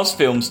 Mars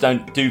films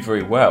don't do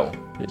very well.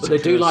 But they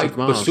do like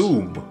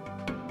Bassoon.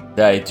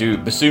 They do.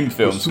 Bassoon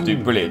films do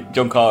brilliant.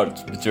 John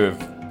Carter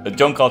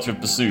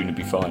of Bassoon would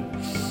be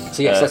fine.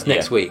 So yes, that's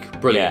next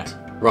week. Brilliant.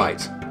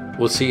 Right.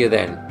 We'll see you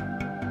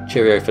then.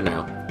 Cheerio for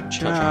now.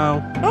 Ciao.